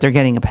that they're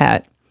getting a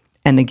pet,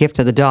 and the gift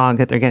to the dog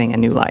that they're getting a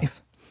new life.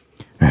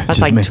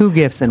 That's like 2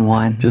 gifts in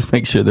one. Just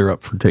make sure they're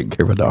up for taking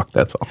care of a dog.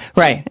 That's all.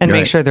 Right. And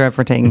make sure they're up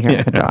for taking care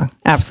of the dog.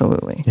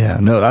 Absolutely. Yeah.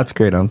 No, that's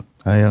great. In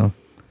fact,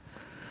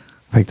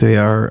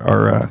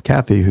 our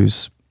Kathy,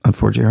 who's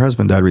unfortunately her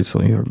husband died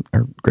recently,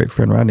 our great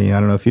friend Rodney.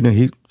 I don't know if you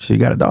knew, she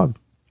got a dog.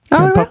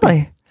 Oh,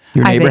 really?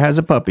 Your neighbor has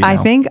a puppy now. I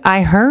think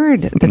I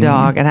heard the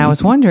dog, and I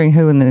was wondering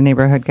who in the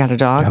neighborhood got a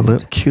dog. A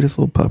little cutest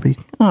little puppy.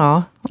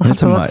 Oh, I'll have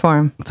to look for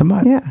him. It's a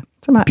mutt. Yeah,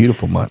 it's a mutt.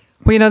 Beautiful mutt.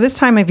 Well, this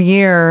time of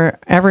year,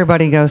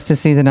 everybody goes to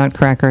see the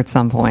Nutcracker at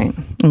some point,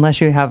 unless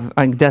you have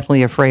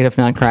deathly afraid of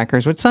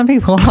Nutcrackers, which some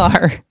people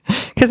are,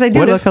 because they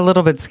do look a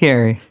little bit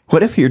scary.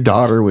 What if your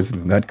daughter was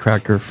the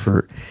Nutcracker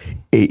for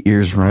 8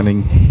 years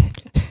running,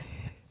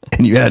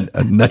 and you had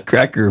a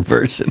Nutcracker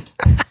version?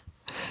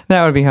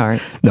 That would be hard.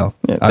 No,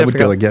 I would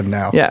go again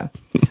now. Yeah.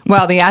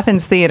 Well, the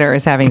Athens Theater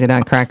is having the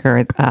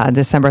Nutcracker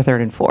December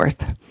 3rd and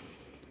 4th.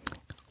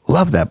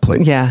 Love that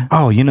place. Yeah.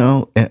 Oh,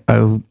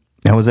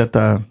 I was at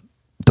the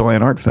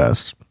Deland Art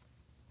Fest,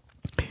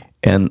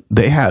 and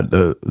they had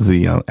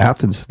the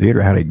Athens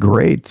Theater had a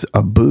great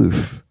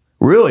booth.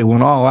 Really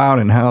went all out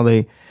in how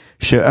they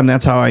show. And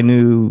that's how I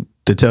knew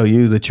to tell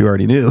you that you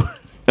already knew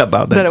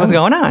about that. That it was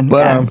going on.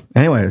 But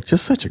anyway, it's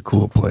just such a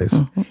cool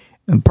place,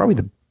 and probably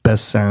the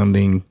best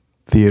sounding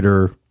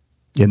theater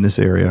in this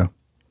area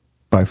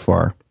by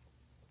far.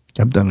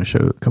 I've done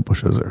a couple of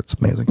shows there. It's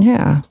amazing.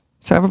 Yeah.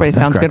 So everybody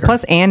sounds good.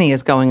 Plus, Annie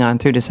is going on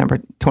through December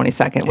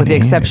 22nd, with the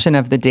exception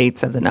of the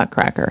dates of the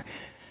Nutcracker.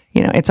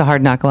 It's a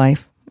hard knock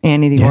life.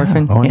 Annie the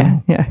Orphan. Oh, yeah.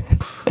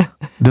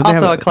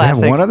 Also a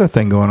classic. They have one other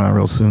thing going on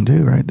real soon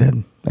too, right?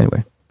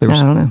 Anyway, I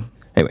don't know.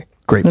 Anyway,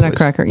 great the place.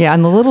 Nutcracker. Yeah,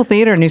 and the Little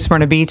Theater in New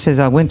Smyrna Beach is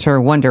Winter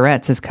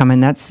Wonderettes is coming.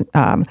 That's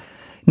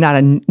not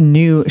a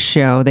new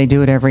show. They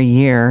do it every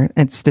year.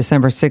 It's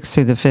December 6th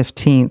through the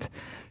 15th.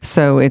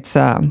 So it's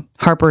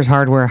Harper's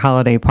Hardware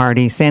Holiday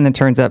Party. Santa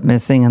turns up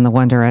missing, and the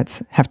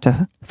Wonderettes have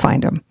to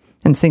find him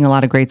and sing a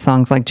lot of great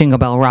songs like Jingle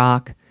Bell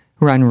Rock,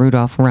 Run,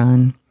 Rudolph,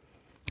 Run.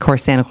 Of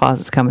course, Santa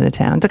Claus is coming to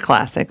town. It's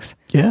classics.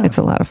 Yeah. It's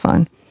a lot of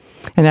fun.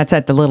 And that's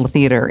at the Little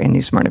Theater in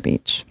New Smyrna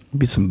Beach.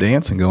 Be some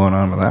dancing going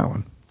on with that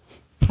one.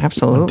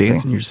 Absolutely.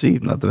 Dance in your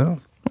seat, nothing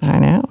else. I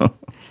know.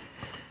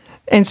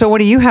 And so what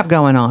do you have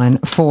going on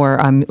for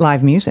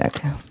live music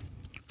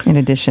in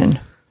addition?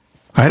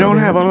 I don't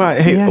have a lot.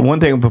 Hey,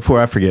 one thing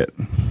before I forget.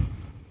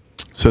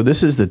 So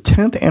this is the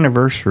 10th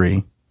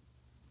anniversary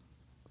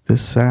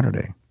this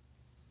Saturday,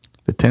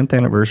 the 10th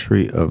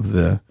anniversary of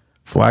the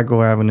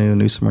Flagler Avenue,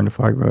 New Smyrna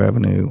Flagler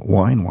Avenue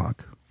Wine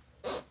Walk.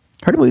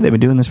 Hard to believe they've been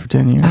doing this for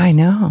 10 years. I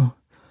know.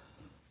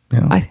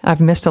 Yeah.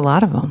 I've missed a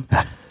lot of them.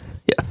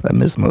 Yes, I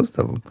miss most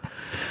of them.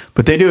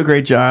 But they do a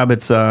great job.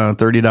 It's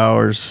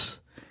 $30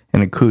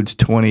 and includes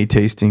 20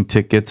 tasting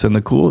tickets and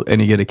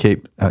you get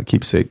a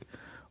keepsake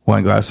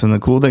wine glass. And the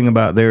cool thing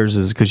about theirs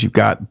is because you've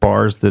got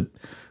bars that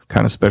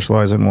kind of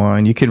specialize in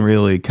wine, you can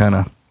really kind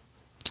of,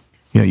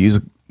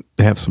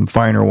 have some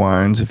finer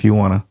wines if you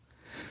want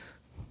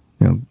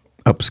to,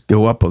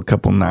 go up a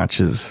couple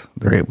notches.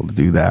 They're able to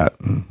do that.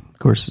 And of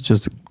course, it's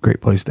just a great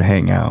place to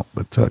hang out.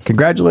 But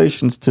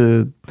congratulations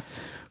to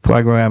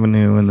Flagler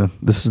Avenue, and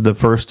this is the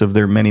first of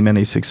their many,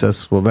 many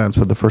successful events.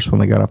 But the first one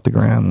they got off the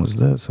ground was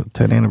this,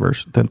 10th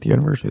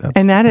anniversary.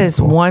 That is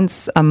cool.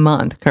 Once a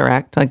month,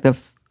 correct? Like the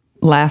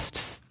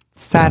last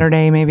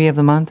Saturday, maybe of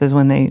the month is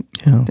when they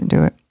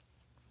do it.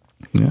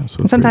 Yeah.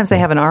 So and sometimes they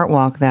have an art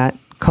walk that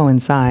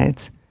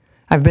coincides.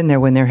 I've been there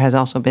when there has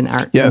also been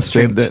art. Yes,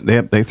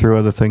 they throw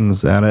other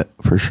things at it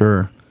for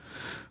sure,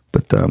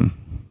 but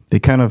they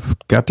kind of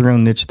got their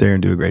own niche there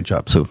and do a great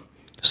job. So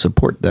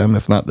support them,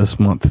 if not this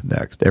month,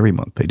 next. Every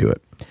month they do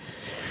it.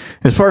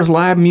 As far as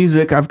live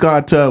music, I've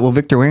got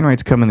Victor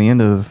Wainwright's coming the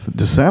end of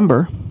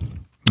December,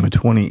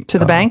 20 to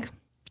the bank.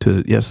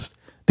 The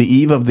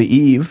eve of the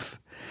eve,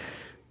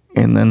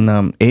 and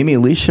then Amy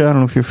Alicia. I don't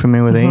know if you're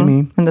familiar with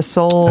Amy and the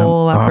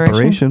Soul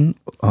Operation.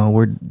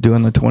 We're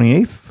doing the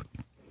 28th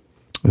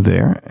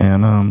there,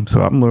 and so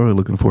I'm really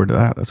looking forward to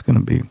that. That's going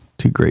to be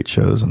two great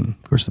shows, and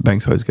of course the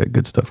bank's always got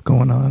good stuff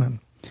going on.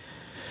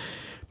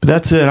 But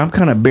that's it. I'm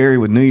kind of buried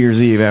with New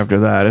Year's Eve after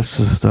that. It's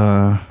just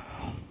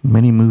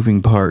many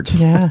moving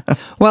parts. Yeah.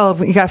 Well,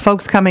 if you got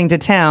folks coming to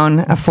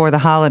town for the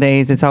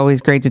holidays, it's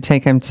always great to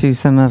take them to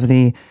some of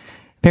the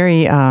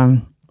very,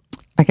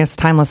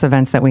 timeless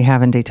events that we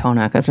have in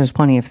Daytona, because there's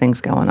plenty of things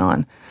going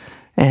on.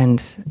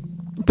 And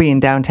being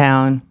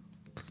downtown,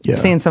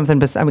 seeing something,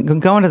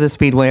 going to the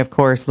Speedway, of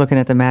course, looking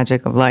at the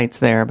magic of lights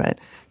there, but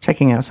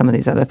checking out some of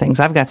these other things.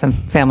 I've got some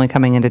family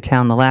coming into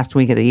town the last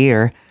week of the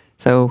year,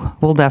 so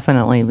we'll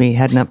definitely be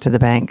heading up to the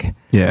bank.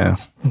 Yeah.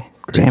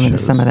 Jamming to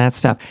some of that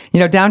stuff.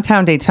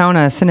 Downtown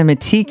Daytona,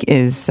 Cinematique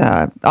is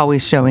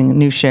always showing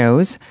new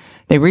shows.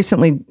 They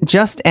recently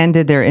just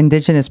ended their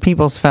Indigenous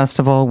Peoples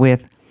Festival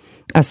with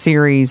a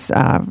series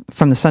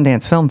from the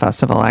Sundance Film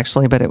Festival,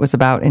 actually, but it was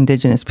about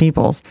Indigenous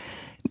peoples.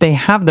 They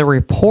have The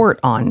Report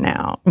on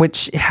now,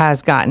 which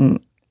has gotten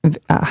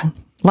a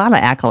lot of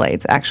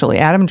accolades, actually.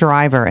 Adam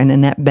Driver and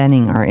Annette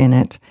Bening are in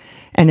it,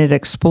 and it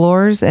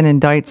explores and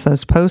indicts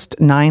those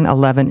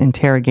post-9/11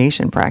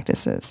 interrogation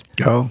practices.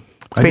 Oh,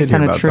 it's based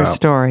on a true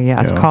story.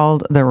 Yeah, it's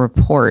called The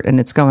Report, and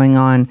it's going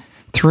on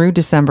through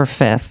December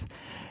 5th.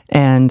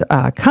 And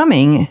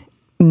coming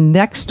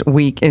next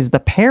week is The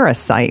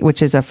Parasite,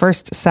 which is a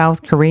first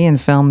South Korean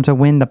film to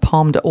win the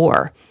Palme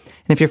d'Or.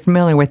 And if you're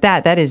familiar with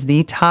that, that is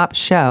the top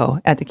show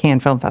at the Cannes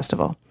Film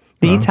Festival.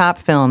 The top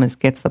film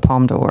gets the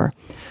Palme d'Or.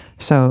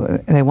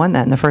 So they won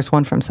that, and the first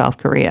one from South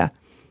Korea,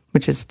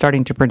 which is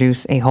starting to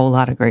produce a whole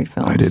lot of great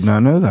films. I did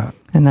not know that.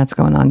 And that's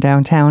going on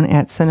downtown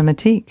at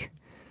Cinematique.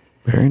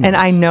 Very nice. And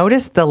I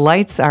noticed the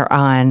lights are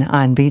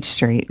on Beach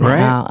Street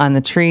now, on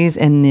the trees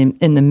in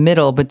the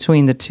middle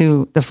between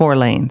the four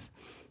lanes.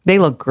 They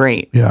look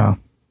great. Yeah.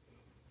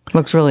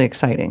 Looks really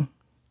exciting.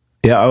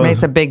 Yeah.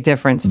 Makes a big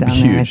difference down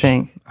there, I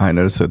think. I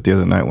noticed it the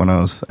other night when I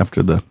was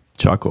after the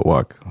chocolate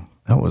walk.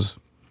 That was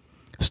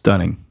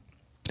stunning.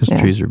 Those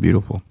trees are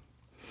beautiful.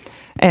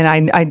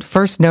 And I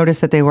first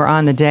noticed that they were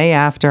on the day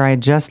after I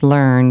just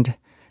learned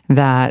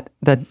that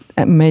the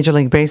Major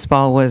League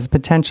Baseball was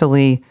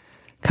potentially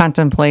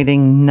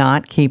contemplating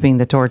not keeping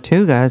the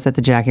Tortugas at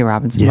the Jackie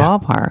Robinson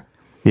Ballpark.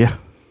 Yeah.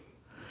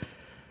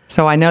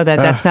 So I know that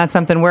that's not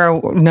something we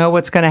know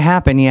what's going to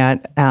happen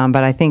yet,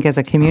 but I think as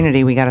a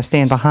community we got to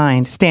stand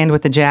behind. Stand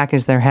with the Jack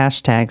is their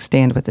hashtag,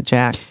 Stand with the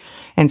Jack,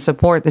 and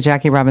support the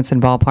Jackie Robinson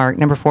Ballpark,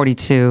 number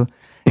 42,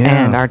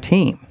 and our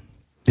team.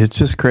 It's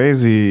just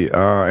crazy.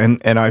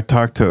 And I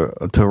talked to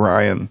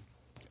Ryan,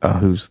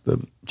 who's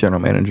the general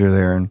manager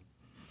there, and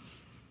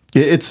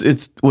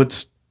it's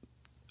what's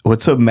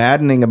so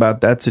maddening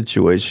about that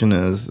situation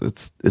is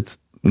it's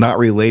not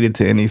related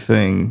to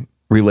anything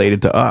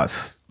related to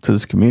us, to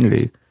this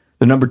community.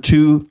 The number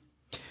 2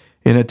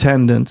 in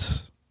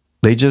attendance,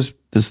 this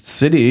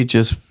city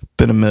just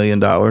spent $1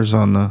 million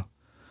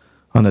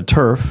on the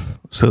turf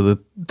to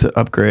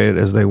upgrade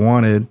as they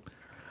wanted.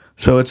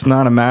 So it's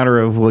not a matter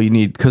of, you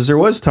need, because there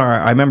was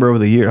time, I remember over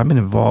the year, I've been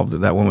involved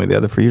in that one way or the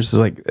other for years. It's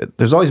like,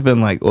 there's always been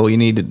like, you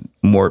needed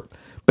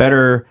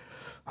better,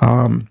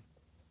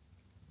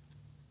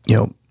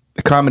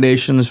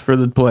 accommodations for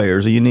the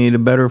players. You need a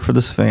better for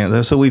the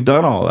fans. So we've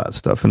done all that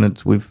stuff, and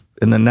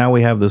then now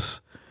we have this,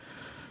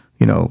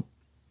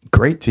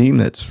 great team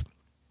that's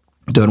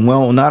done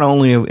well, not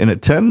only in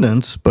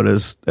attendance, but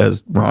as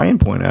Ryan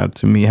pointed out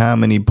to me, how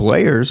many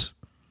players,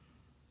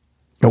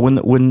 when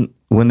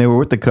they were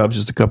with the Cubs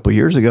just a couple of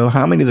years ago,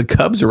 how many of the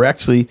Cubs are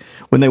actually,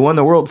 when they won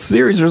the World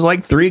Series, there's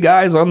like 3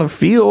 guys on the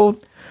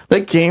field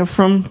that came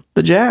from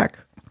the Jack.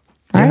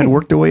 They Right. had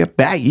worked their way up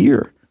that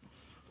year.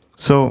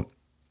 So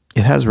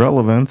it has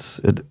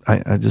relevance.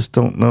 I just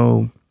don't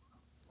know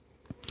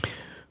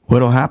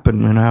what'll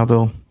happen and how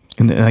they'll,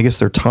 and I guess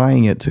they're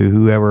tying it to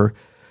whoever,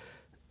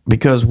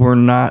 because we're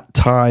not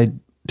tied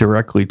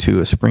directly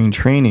to a spring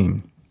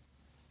training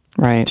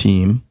Right.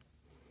 team.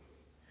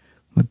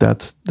 But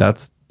that's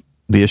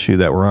the issue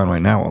that we're on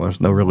right now. Well,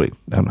 there's no really,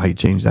 I don't know how you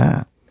change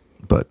that.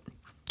 But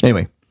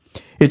anyway,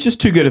 it's just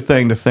too good a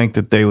thing to think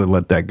that they would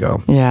let that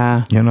go.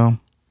 Yeah. You know?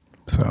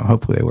 So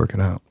hopefully they work it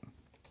out.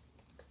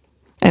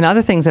 And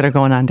other things that are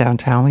going on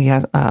downtown, we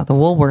have the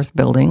Woolworth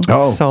building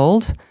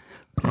sold,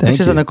 which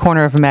is on the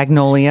corner of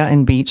Magnolia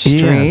and Beach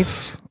Street.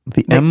 Yes,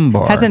 the M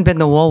Bar. Hasn't been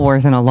the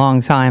Woolworth in a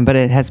long time, but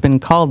it has been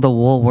called the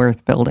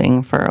Woolworth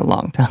building for a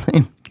long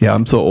time. Yeah,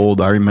 I'm so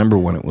old. I remember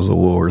when it was a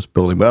Woolworths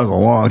building, but that was a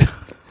long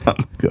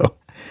time ago.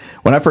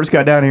 When I first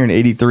got down here in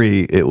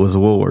 '83, it was a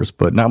Woolworths,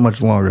 but not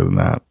much longer than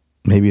that.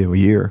 Maybe a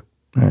year.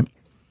 Right?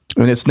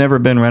 And it's never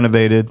been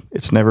renovated.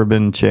 It's never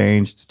been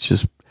changed.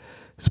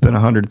 It's been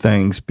 100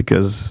 things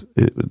because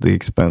the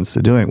expense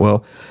of doing it.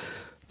 Well,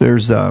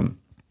 there's and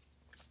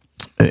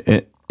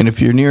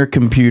if you're near a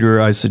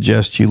computer, I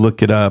suggest you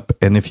look it up.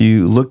 And if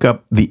you look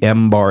up the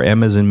M Bar,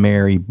 M as in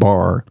Mary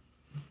bar,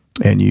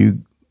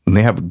 and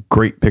they have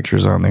great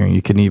pictures on there, and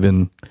you can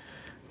even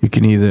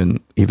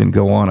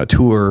go on a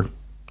tour,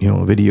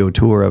 a video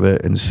tour of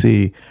it and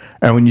see.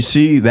 And when you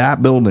see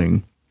that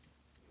building,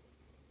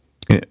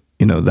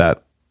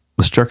 that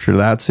the structure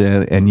that's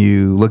in, and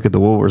you look at the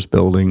Woolworths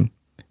building,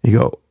 you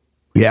go,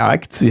 yeah, I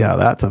could see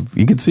how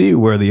you can see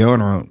where the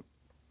owner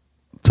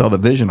saw the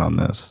vision on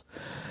this.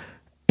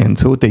 And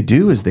so what they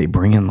do is they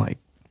bring in, like,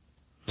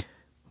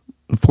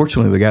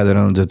 unfortunately, the guy that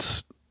owns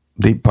it's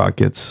deep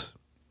pockets,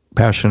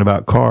 passionate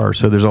about cars.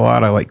 So there's a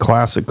lot of like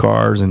classic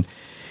cars and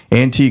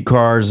antique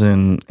cars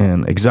and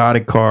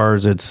exotic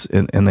cars.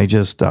 And they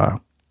just,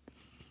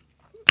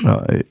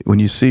 when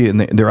you see it,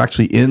 and they're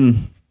actually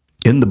in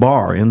the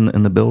bar, in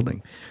the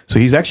building. So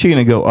he's actually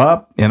going to go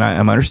up, and I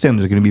understand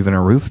there's going to be even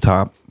a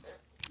rooftop.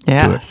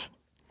 Yes.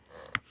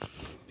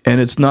 And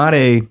it's not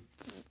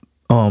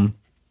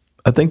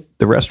I think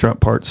the restaurant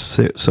part's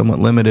somewhat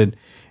limited,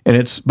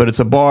 but it's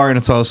a bar, and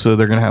it's also,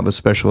 they're going to have a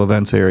special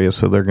events area.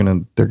 So they're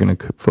going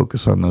to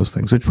focus on those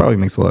things, which probably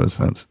makes a lot of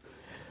sense,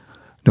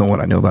 knowing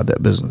what I know about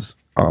that business.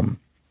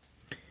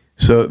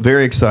 So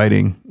very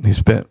exciting.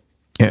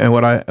 And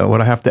what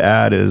I have to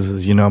add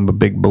is, I'm a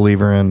big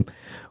believer in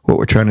what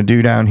we're trying to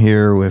do down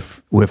here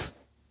with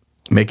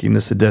making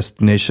this a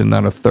destination,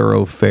 not a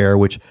thoroughfare,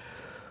 which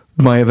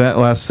my event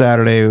last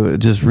Saturday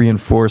just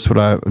reinforced what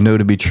I know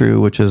to be true,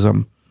 which is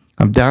I'm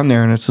down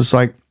there, and it's just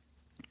like,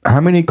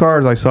 how many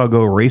cars I saw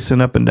go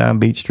racing up and down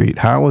Beach Street.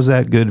 How was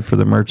that good for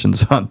the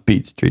merchants on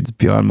Beach Street? It's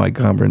beyond my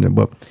comprehension.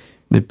 But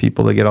the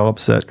people that get all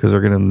upset because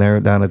they're going to narrow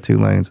it down to 2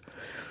 lanes.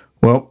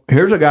 Well,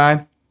 here's a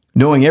guy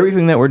knowing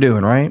everything that we're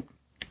doing, right?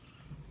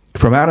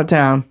 From out of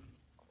town,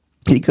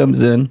 he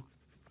comes in,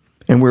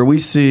 and where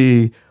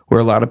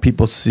a lot of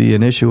people see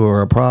an issue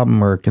or a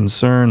problem or a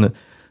concern that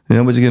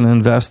nobody's going to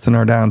invest in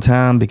our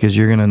downtown because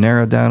you're going to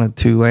narrow it down to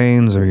 2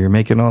 lanes or you're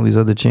making all these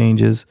other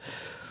changes.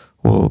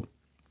 Well,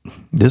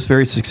 this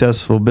very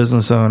successful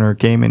business owner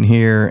came in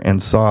here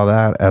and saw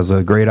that as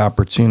a great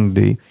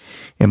opportunity.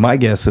 And my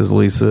guess is,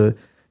 Lisa,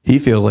 he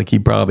feels like he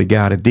probably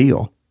got a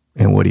deal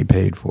in what he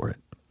paid for it.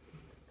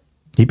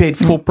 He paid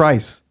full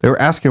price. They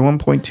were asking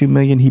 $1.2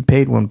 million. He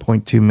paid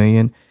 $1.2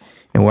 million.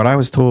 And what I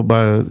was told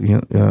by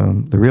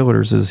the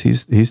realtors is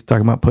he's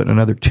talking about putting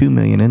another $2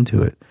 million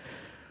into it,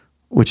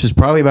 which is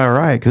probably about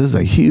right, because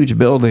it's a huge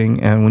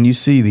building. And when you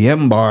see the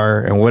M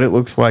Bar and what it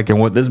looks like and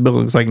what this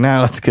building looks like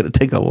now, it's going to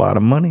take a lot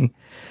of money.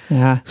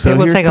 Yeah, so it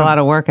will take a lot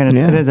of work, and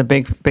it is a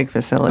big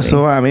facility.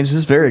 So, I mean, it's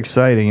just very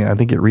exciting. I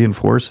think it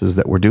reinforces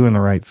that we're doing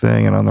the right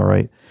thing and on the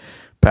right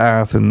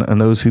path. And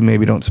those who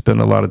maybe don't spend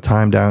a lot of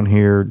time down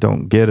here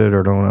don't get it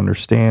or don't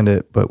understand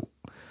it. But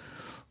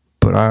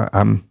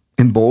I'm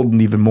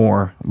emboldened even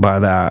more by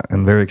that,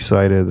 and very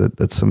excited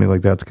that something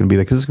like that's going to be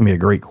there, because it's going to be a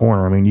great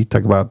corner. I mean, you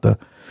talk about the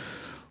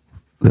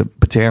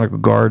botanical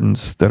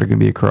gardens that are going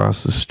to be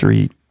across the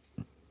street.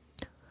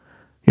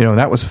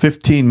 That was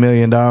 $15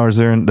 million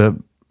there in the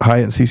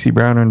Hyatt and C.C.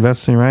 Brown are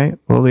investing, right?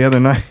 Well, the other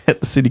night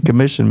at the city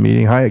commission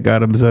meeting, Hyatt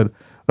got him and said,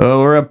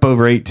 "Oh, we're up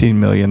over 18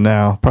 million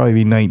now. Probably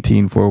be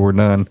 19 before we're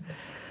done."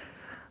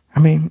 I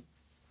mean,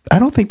 I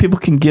don't think people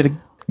can get a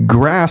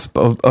grasp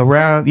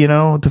around,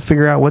 to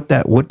figure out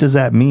what does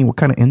that mean? What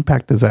kind of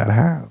impact does that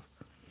have?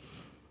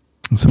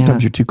 And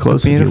sometimes you're too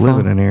close if you live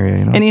in an area,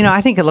 And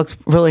I think it looks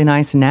really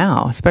nice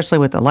now, especially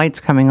with the lights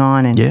coming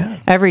on. And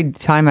every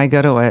time I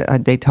go to a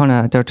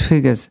Daytona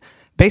Tortugas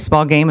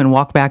baseball game and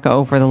walk back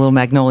over the little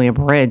Magnolia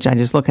Bridge, I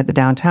just look at the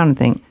downtown and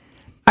think,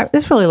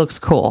 this really looks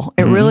cool.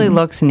 It really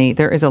looks neat.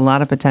 There is a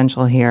lot of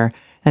potential here,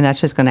 and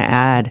that's just going to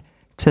add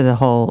to the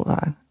whole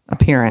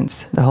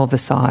appearance, the whole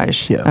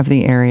visage Yeah. of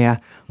the area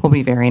will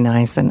be very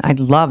nice. And I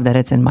love that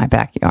it's in my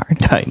backyard.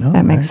 I know,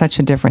 That makes right? such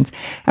a difference.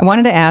 I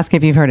wanted to ask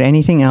if you've heard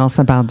anything else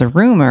about the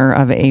rumor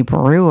of a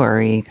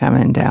brewery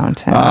coming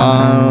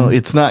downtown.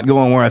 It's not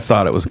going where I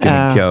thought it was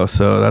going to go.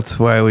 So that's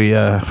why we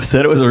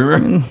said it was a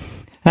rumor.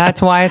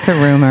 That's why it's a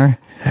rumor.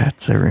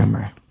 That's a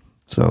rumor.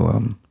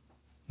 So,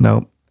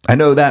 no. I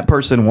know that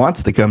person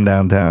wants to come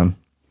downtown.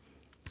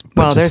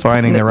 But just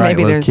finding the right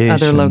maybe location.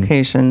 there's other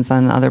locations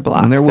on other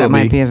blocks there will that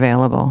might be. be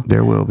available.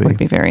 There will be. Would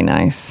be very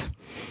nice.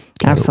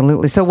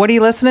 Absolutely. So what are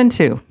you listening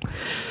to?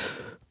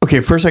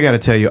 Okay, first I got to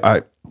tell you,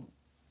 I'm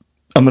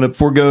going to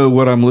forego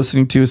what I'm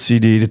listening to a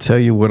CD to tell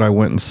you what I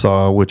went and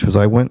saw, which was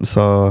I went and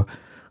saw,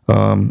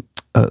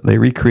 they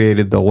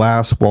recreated The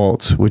Last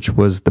Waltz, which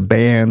was the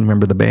band,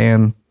 remember the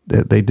band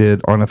that they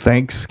did on a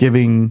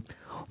Thanksgiving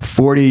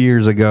 40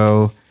 years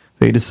ago.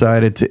 They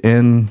decided to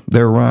end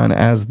their run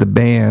as the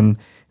band,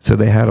 so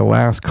they had a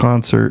last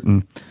concert,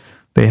 and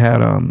they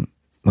had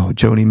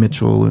Joni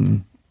Mitchell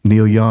and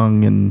Neil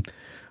Young and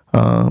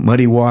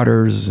Muddy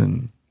Waters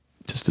and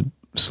just a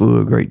slew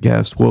of great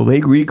guests. Well,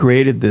 they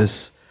recreated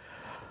this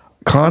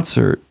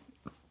concert,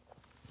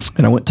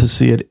 and I went to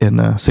see it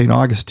in St.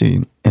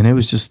 Augustine, and it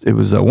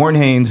was Warren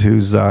Haynes,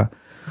 who's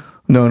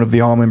known of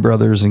the Allman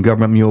Brothers and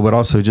Government Mule, but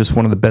also just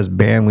one of the best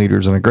band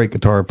leaders and a great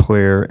guitar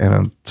player and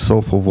a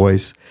soulful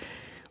voice.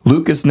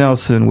 Lucas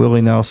Nelson,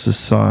 Willie Nelson's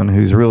son,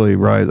 who's really a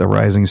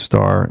rising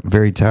star,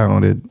 very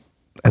talented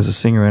as a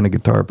singer and a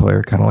guitar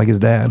player, kind of like his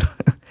dad.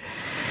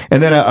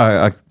 And then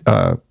a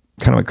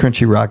kind of a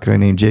crunchy rock guy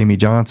named Jamie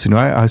Johnson, who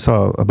I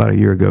saw about a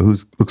year ago, who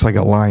looks like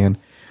a lion.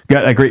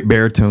 Got a great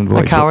baritone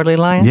voice. A cowardly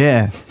lion?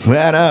 Yeah.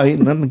 Well, I know.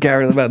 Ain't nothing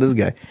cowardly about this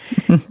guy.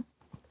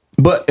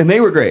 And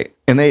they were great.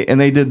 And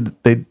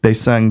they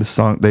sang the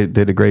song. They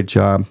did a great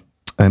job.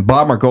 And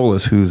Bob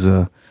Margolis, who's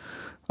a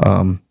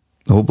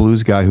old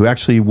blues guy who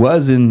actually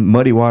was in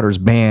Muddy Waters'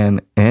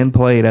 band and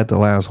played at The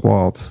Last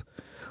Waltz,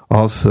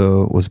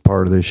 also was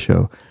part of this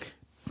show.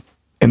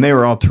 And they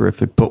were all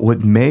terrific. But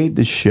what made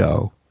the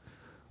show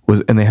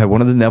was, and they had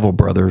one of the Neville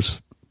brothers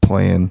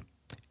playing,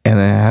 and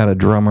they had a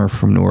drummer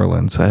from New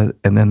Orleans, and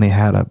then they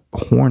had a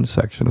horn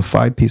section, a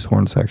 5-piece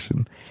horn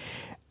section.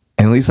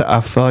 And Lisa, I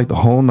felt like the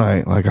whole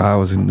night like I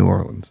was in New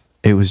Orleans.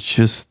 It was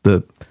just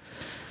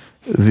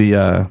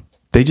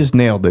they just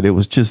nailed it. It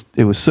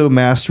was so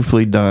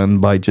masterfully done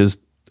by just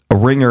a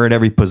ringer at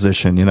every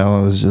position. You know,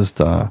 it was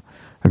just a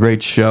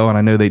great show. And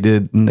I know they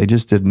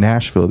just did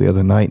Nashville the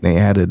other night, and they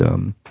added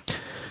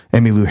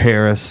Emmylou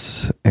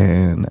Harris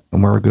and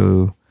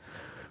Margot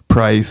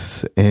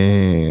Price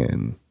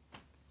and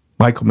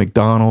Michael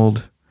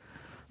McDonald.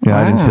 Yeah,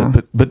 I didn't see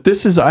it, but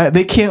this is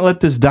they can't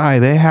let this die.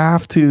 They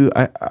have to.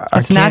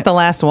 It's not The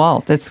Last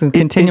Waltz. It's a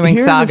continuing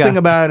here's saga. Here's the thing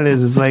about it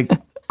is like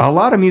a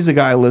lot of music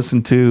I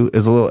listen to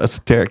is a little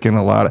esoteric, and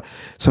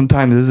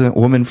sometimes isn't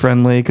woman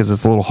friendly because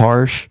it's a little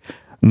harsh.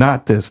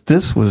 Not this.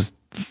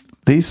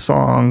 These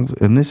songs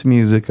and this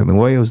music and the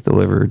way it was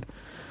delivered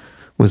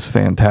was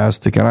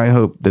fantastic, and I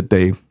hope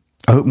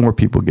more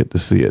people get to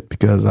see it,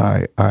 because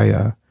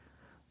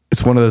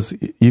it's one of those,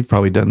 you've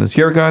probably done this.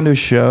 You ever gone to a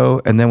show,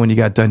 and then when you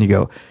got done, you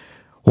go,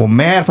 well,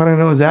 man, if I didn't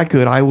know it was that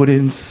good, I would have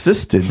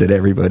insisted that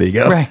everybody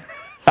go. Right.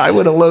 I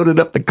would have loaded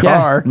up the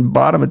car and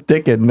bought them a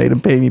ticket and made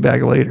them pay me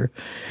back later.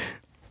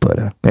 But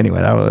anyway,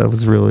 that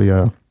was really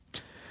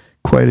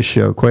quite a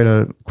show, quite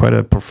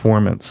a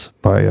performance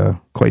by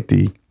quite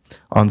the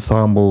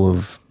ensemble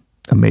of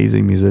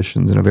amazing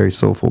musicians, and a very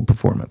soulful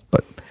performance.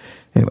 But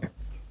anyway,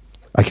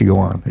 I could go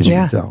on, as you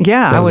can tell.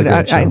 Yeah, That I was a would.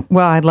 great show.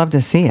 Well, I'd love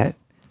to see it.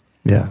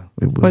 Yeah,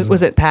 it was.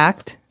 Was it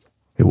packed?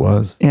 It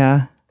was.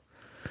 Yeah.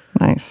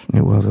 Nice.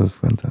 It was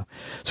fantastic.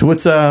 So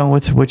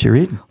what you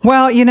reading?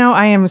 Well,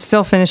 I am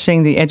still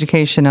finishing The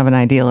Education of an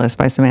Idealist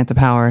by Samantha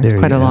Power. It's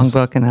quite a long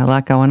book and a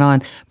lot going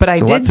on. But I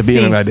did a lot to see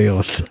be an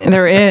idealist.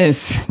 There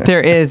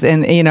is,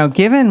 and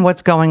given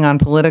what's going on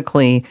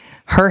politically,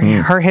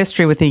 her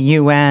history with the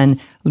UN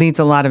leads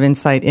a lot of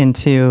insight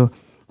into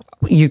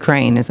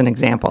Ukraine as an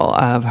example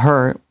of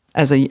her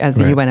as a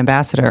UN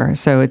ambassador.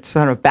 So it's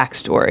sort of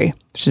backstory,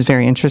 which is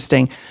very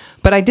interesting.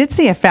 But I did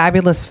see a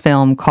fabulous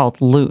film called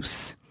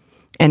Loose.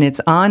 And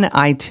it's on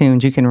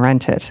iTunes. You can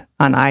rent it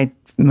on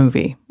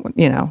iMovie,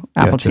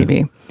 Apple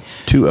TV.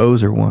 2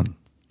 O's or 1?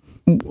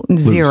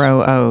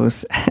 0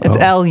 O's. It's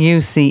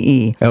Luce.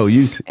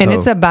 Luce. And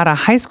it's about a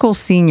high school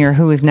senior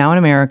who is now in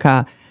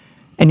America,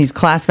 and he's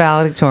class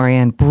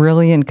valedictorian,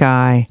 brilliant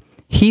guy.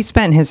 He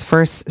spent his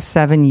first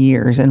 7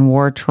 years in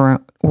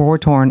war-torn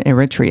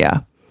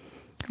Eritrea,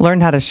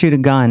 learned how to shoot a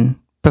gun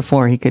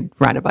before he could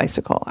ride a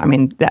bicycle. I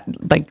mean, that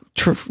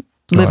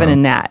living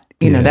in that.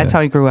 That's how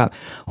he grew up.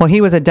 Well,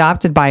 he was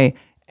adopted by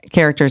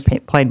characters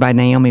played by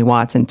Naomi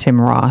Watts and Tim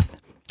Roth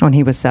when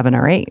he was 7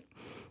 or 8.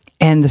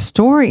 And the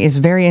story is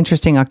very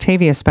interesting.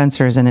 Octavia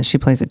Spencer is in it. She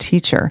plays a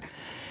teacher.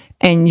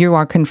 And you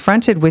are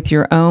confronted with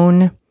your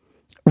own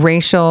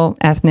racial,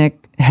 ethnic,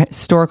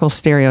 historical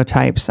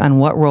stereotypes on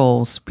what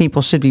roles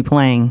people should be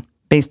playing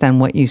based on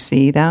what you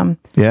see them.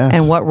 Yes.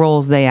 And what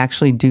roles they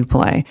actually do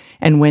play.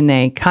 And when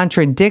they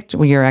contradict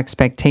your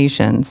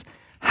expectations,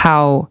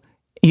 how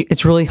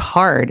it's really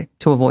hard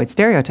to avoid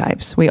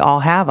stereotypes. We all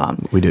have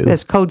them. We do.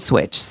 There's code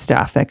switch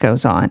stuff that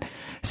goes on.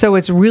 So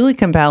it's really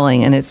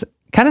compelling, and it's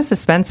kind of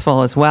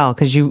suspenseful as well,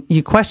 because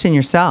you question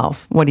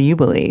yourself. What do you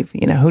believe?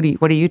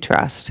 What do you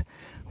trust?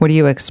 What do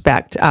you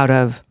expect out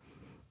of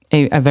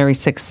a very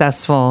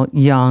successful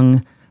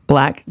young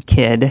Black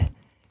kid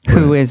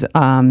who is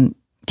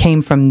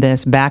came from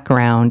this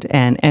background,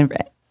 and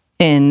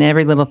in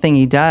every little thing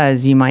he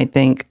does, you might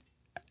think,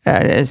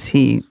 is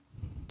he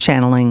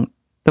channeling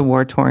the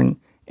war-torn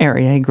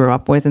area he grew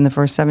up with in the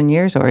first 7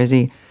 years, or is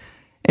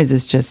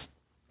this just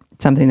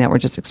something that we're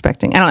just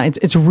expecting? I don't know.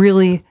 It's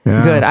really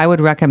good. I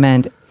would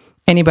recommend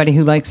anybody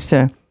who likes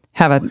to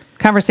have a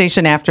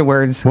conversation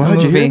afterwards. Well,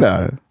 how'd you hear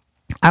about it?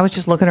 I was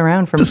just looking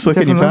around for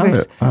different movies. Found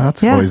it. Oh,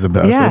 that's always the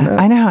best. Yeah, isn't it?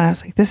 I know. And I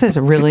was like, this is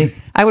really.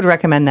 I would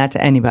recommend that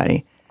to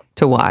anybody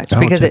to watch,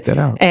 I'll check that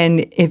out.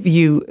 And if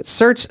you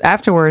search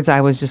afterwards,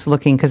 I was just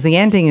looking, because the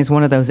ending is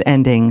one of those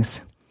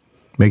endings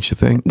Makes you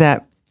think.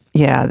 that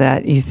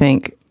you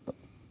think,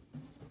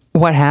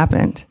 what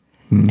happened?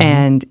 Mm-hmm.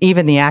 And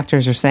even the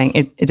actors are saying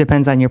it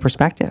depends on your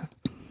perspective.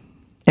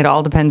 It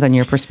all depends on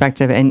your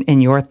perspective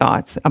and your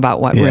thoughts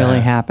about what really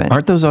happened.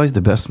 Aren't those always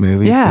the best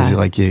movies? Yeah.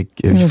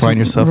 Because you find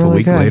yourself really a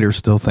week good. later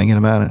still thinking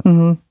about it.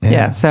 Mm-hmm.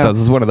 Yeah. So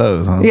this is one of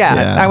those, huh?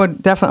 Yeah, I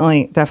would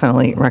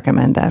definitely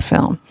recommend that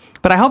film.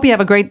 But I hope you have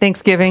a great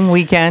Thanksgiving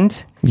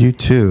weekend. You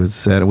too. As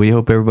said, we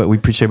hope everybody, we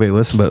appreciate everybody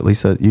listening, but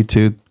Lisa, you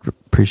too,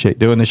 appreciate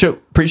doing the show.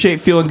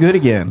 Appreciate feeling good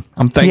again.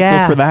 I'm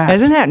thankful for that.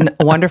 Isn't that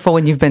wonderful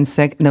when you've been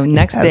sick? The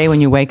next day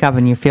when you wake up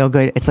and you feel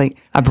good, it's like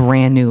a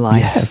brand new life.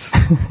 Yes.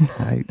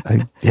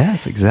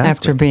 Yes, exactly.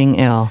 After being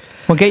ill.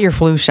 Well, get your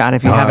flu shot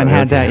if you haven't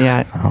had that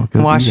yet. I'll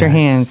go Wash do your that.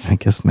 hands. I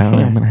guess now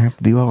I'm going to have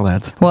to do all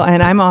that stuff. Well,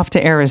 and I'm off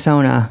to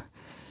Arizona.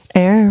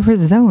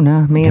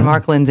 Me and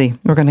Mark Lindsay.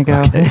 We're going to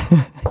go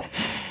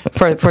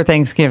for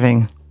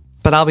Thanksgiving.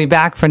 But I'll be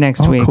back for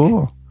next week.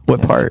 Cool.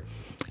 What part?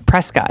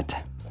 Prescott.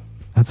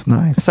 That's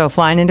nice. So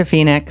flying into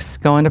Phoenix,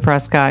 going to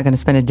Prescott, going to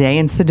spend a day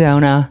in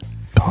Sedona.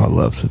 Oh, I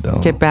love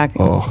Sedona. Get back.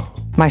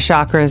 My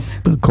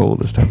chakras. The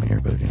coldest time of year,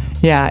 but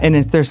Yeah, and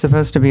there's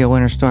supposed to be a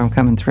winter storm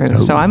coming through.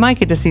 So I might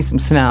get to see some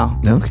snow.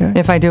 Okay.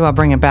 If I do, I'll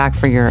bring it back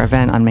for your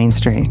event on Main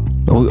Street.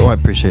 Oh, I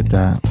appreciate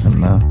that.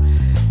 And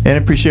I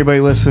appreciate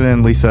everybody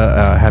listening.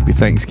 Lisa, happy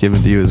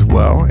Thanksgiving to you as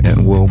well.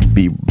 And we'll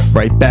be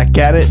right back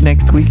at it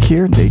next week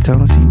here in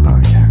Daytona Scene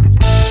Podcast.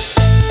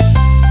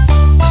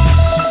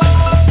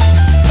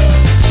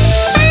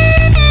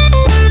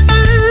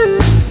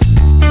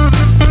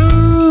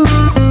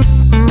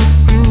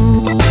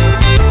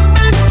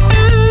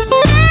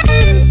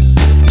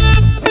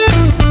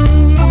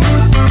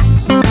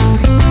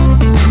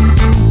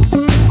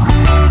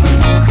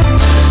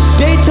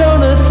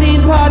 Daytona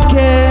Scene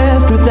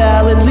Podcast with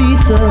Al and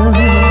Lisa.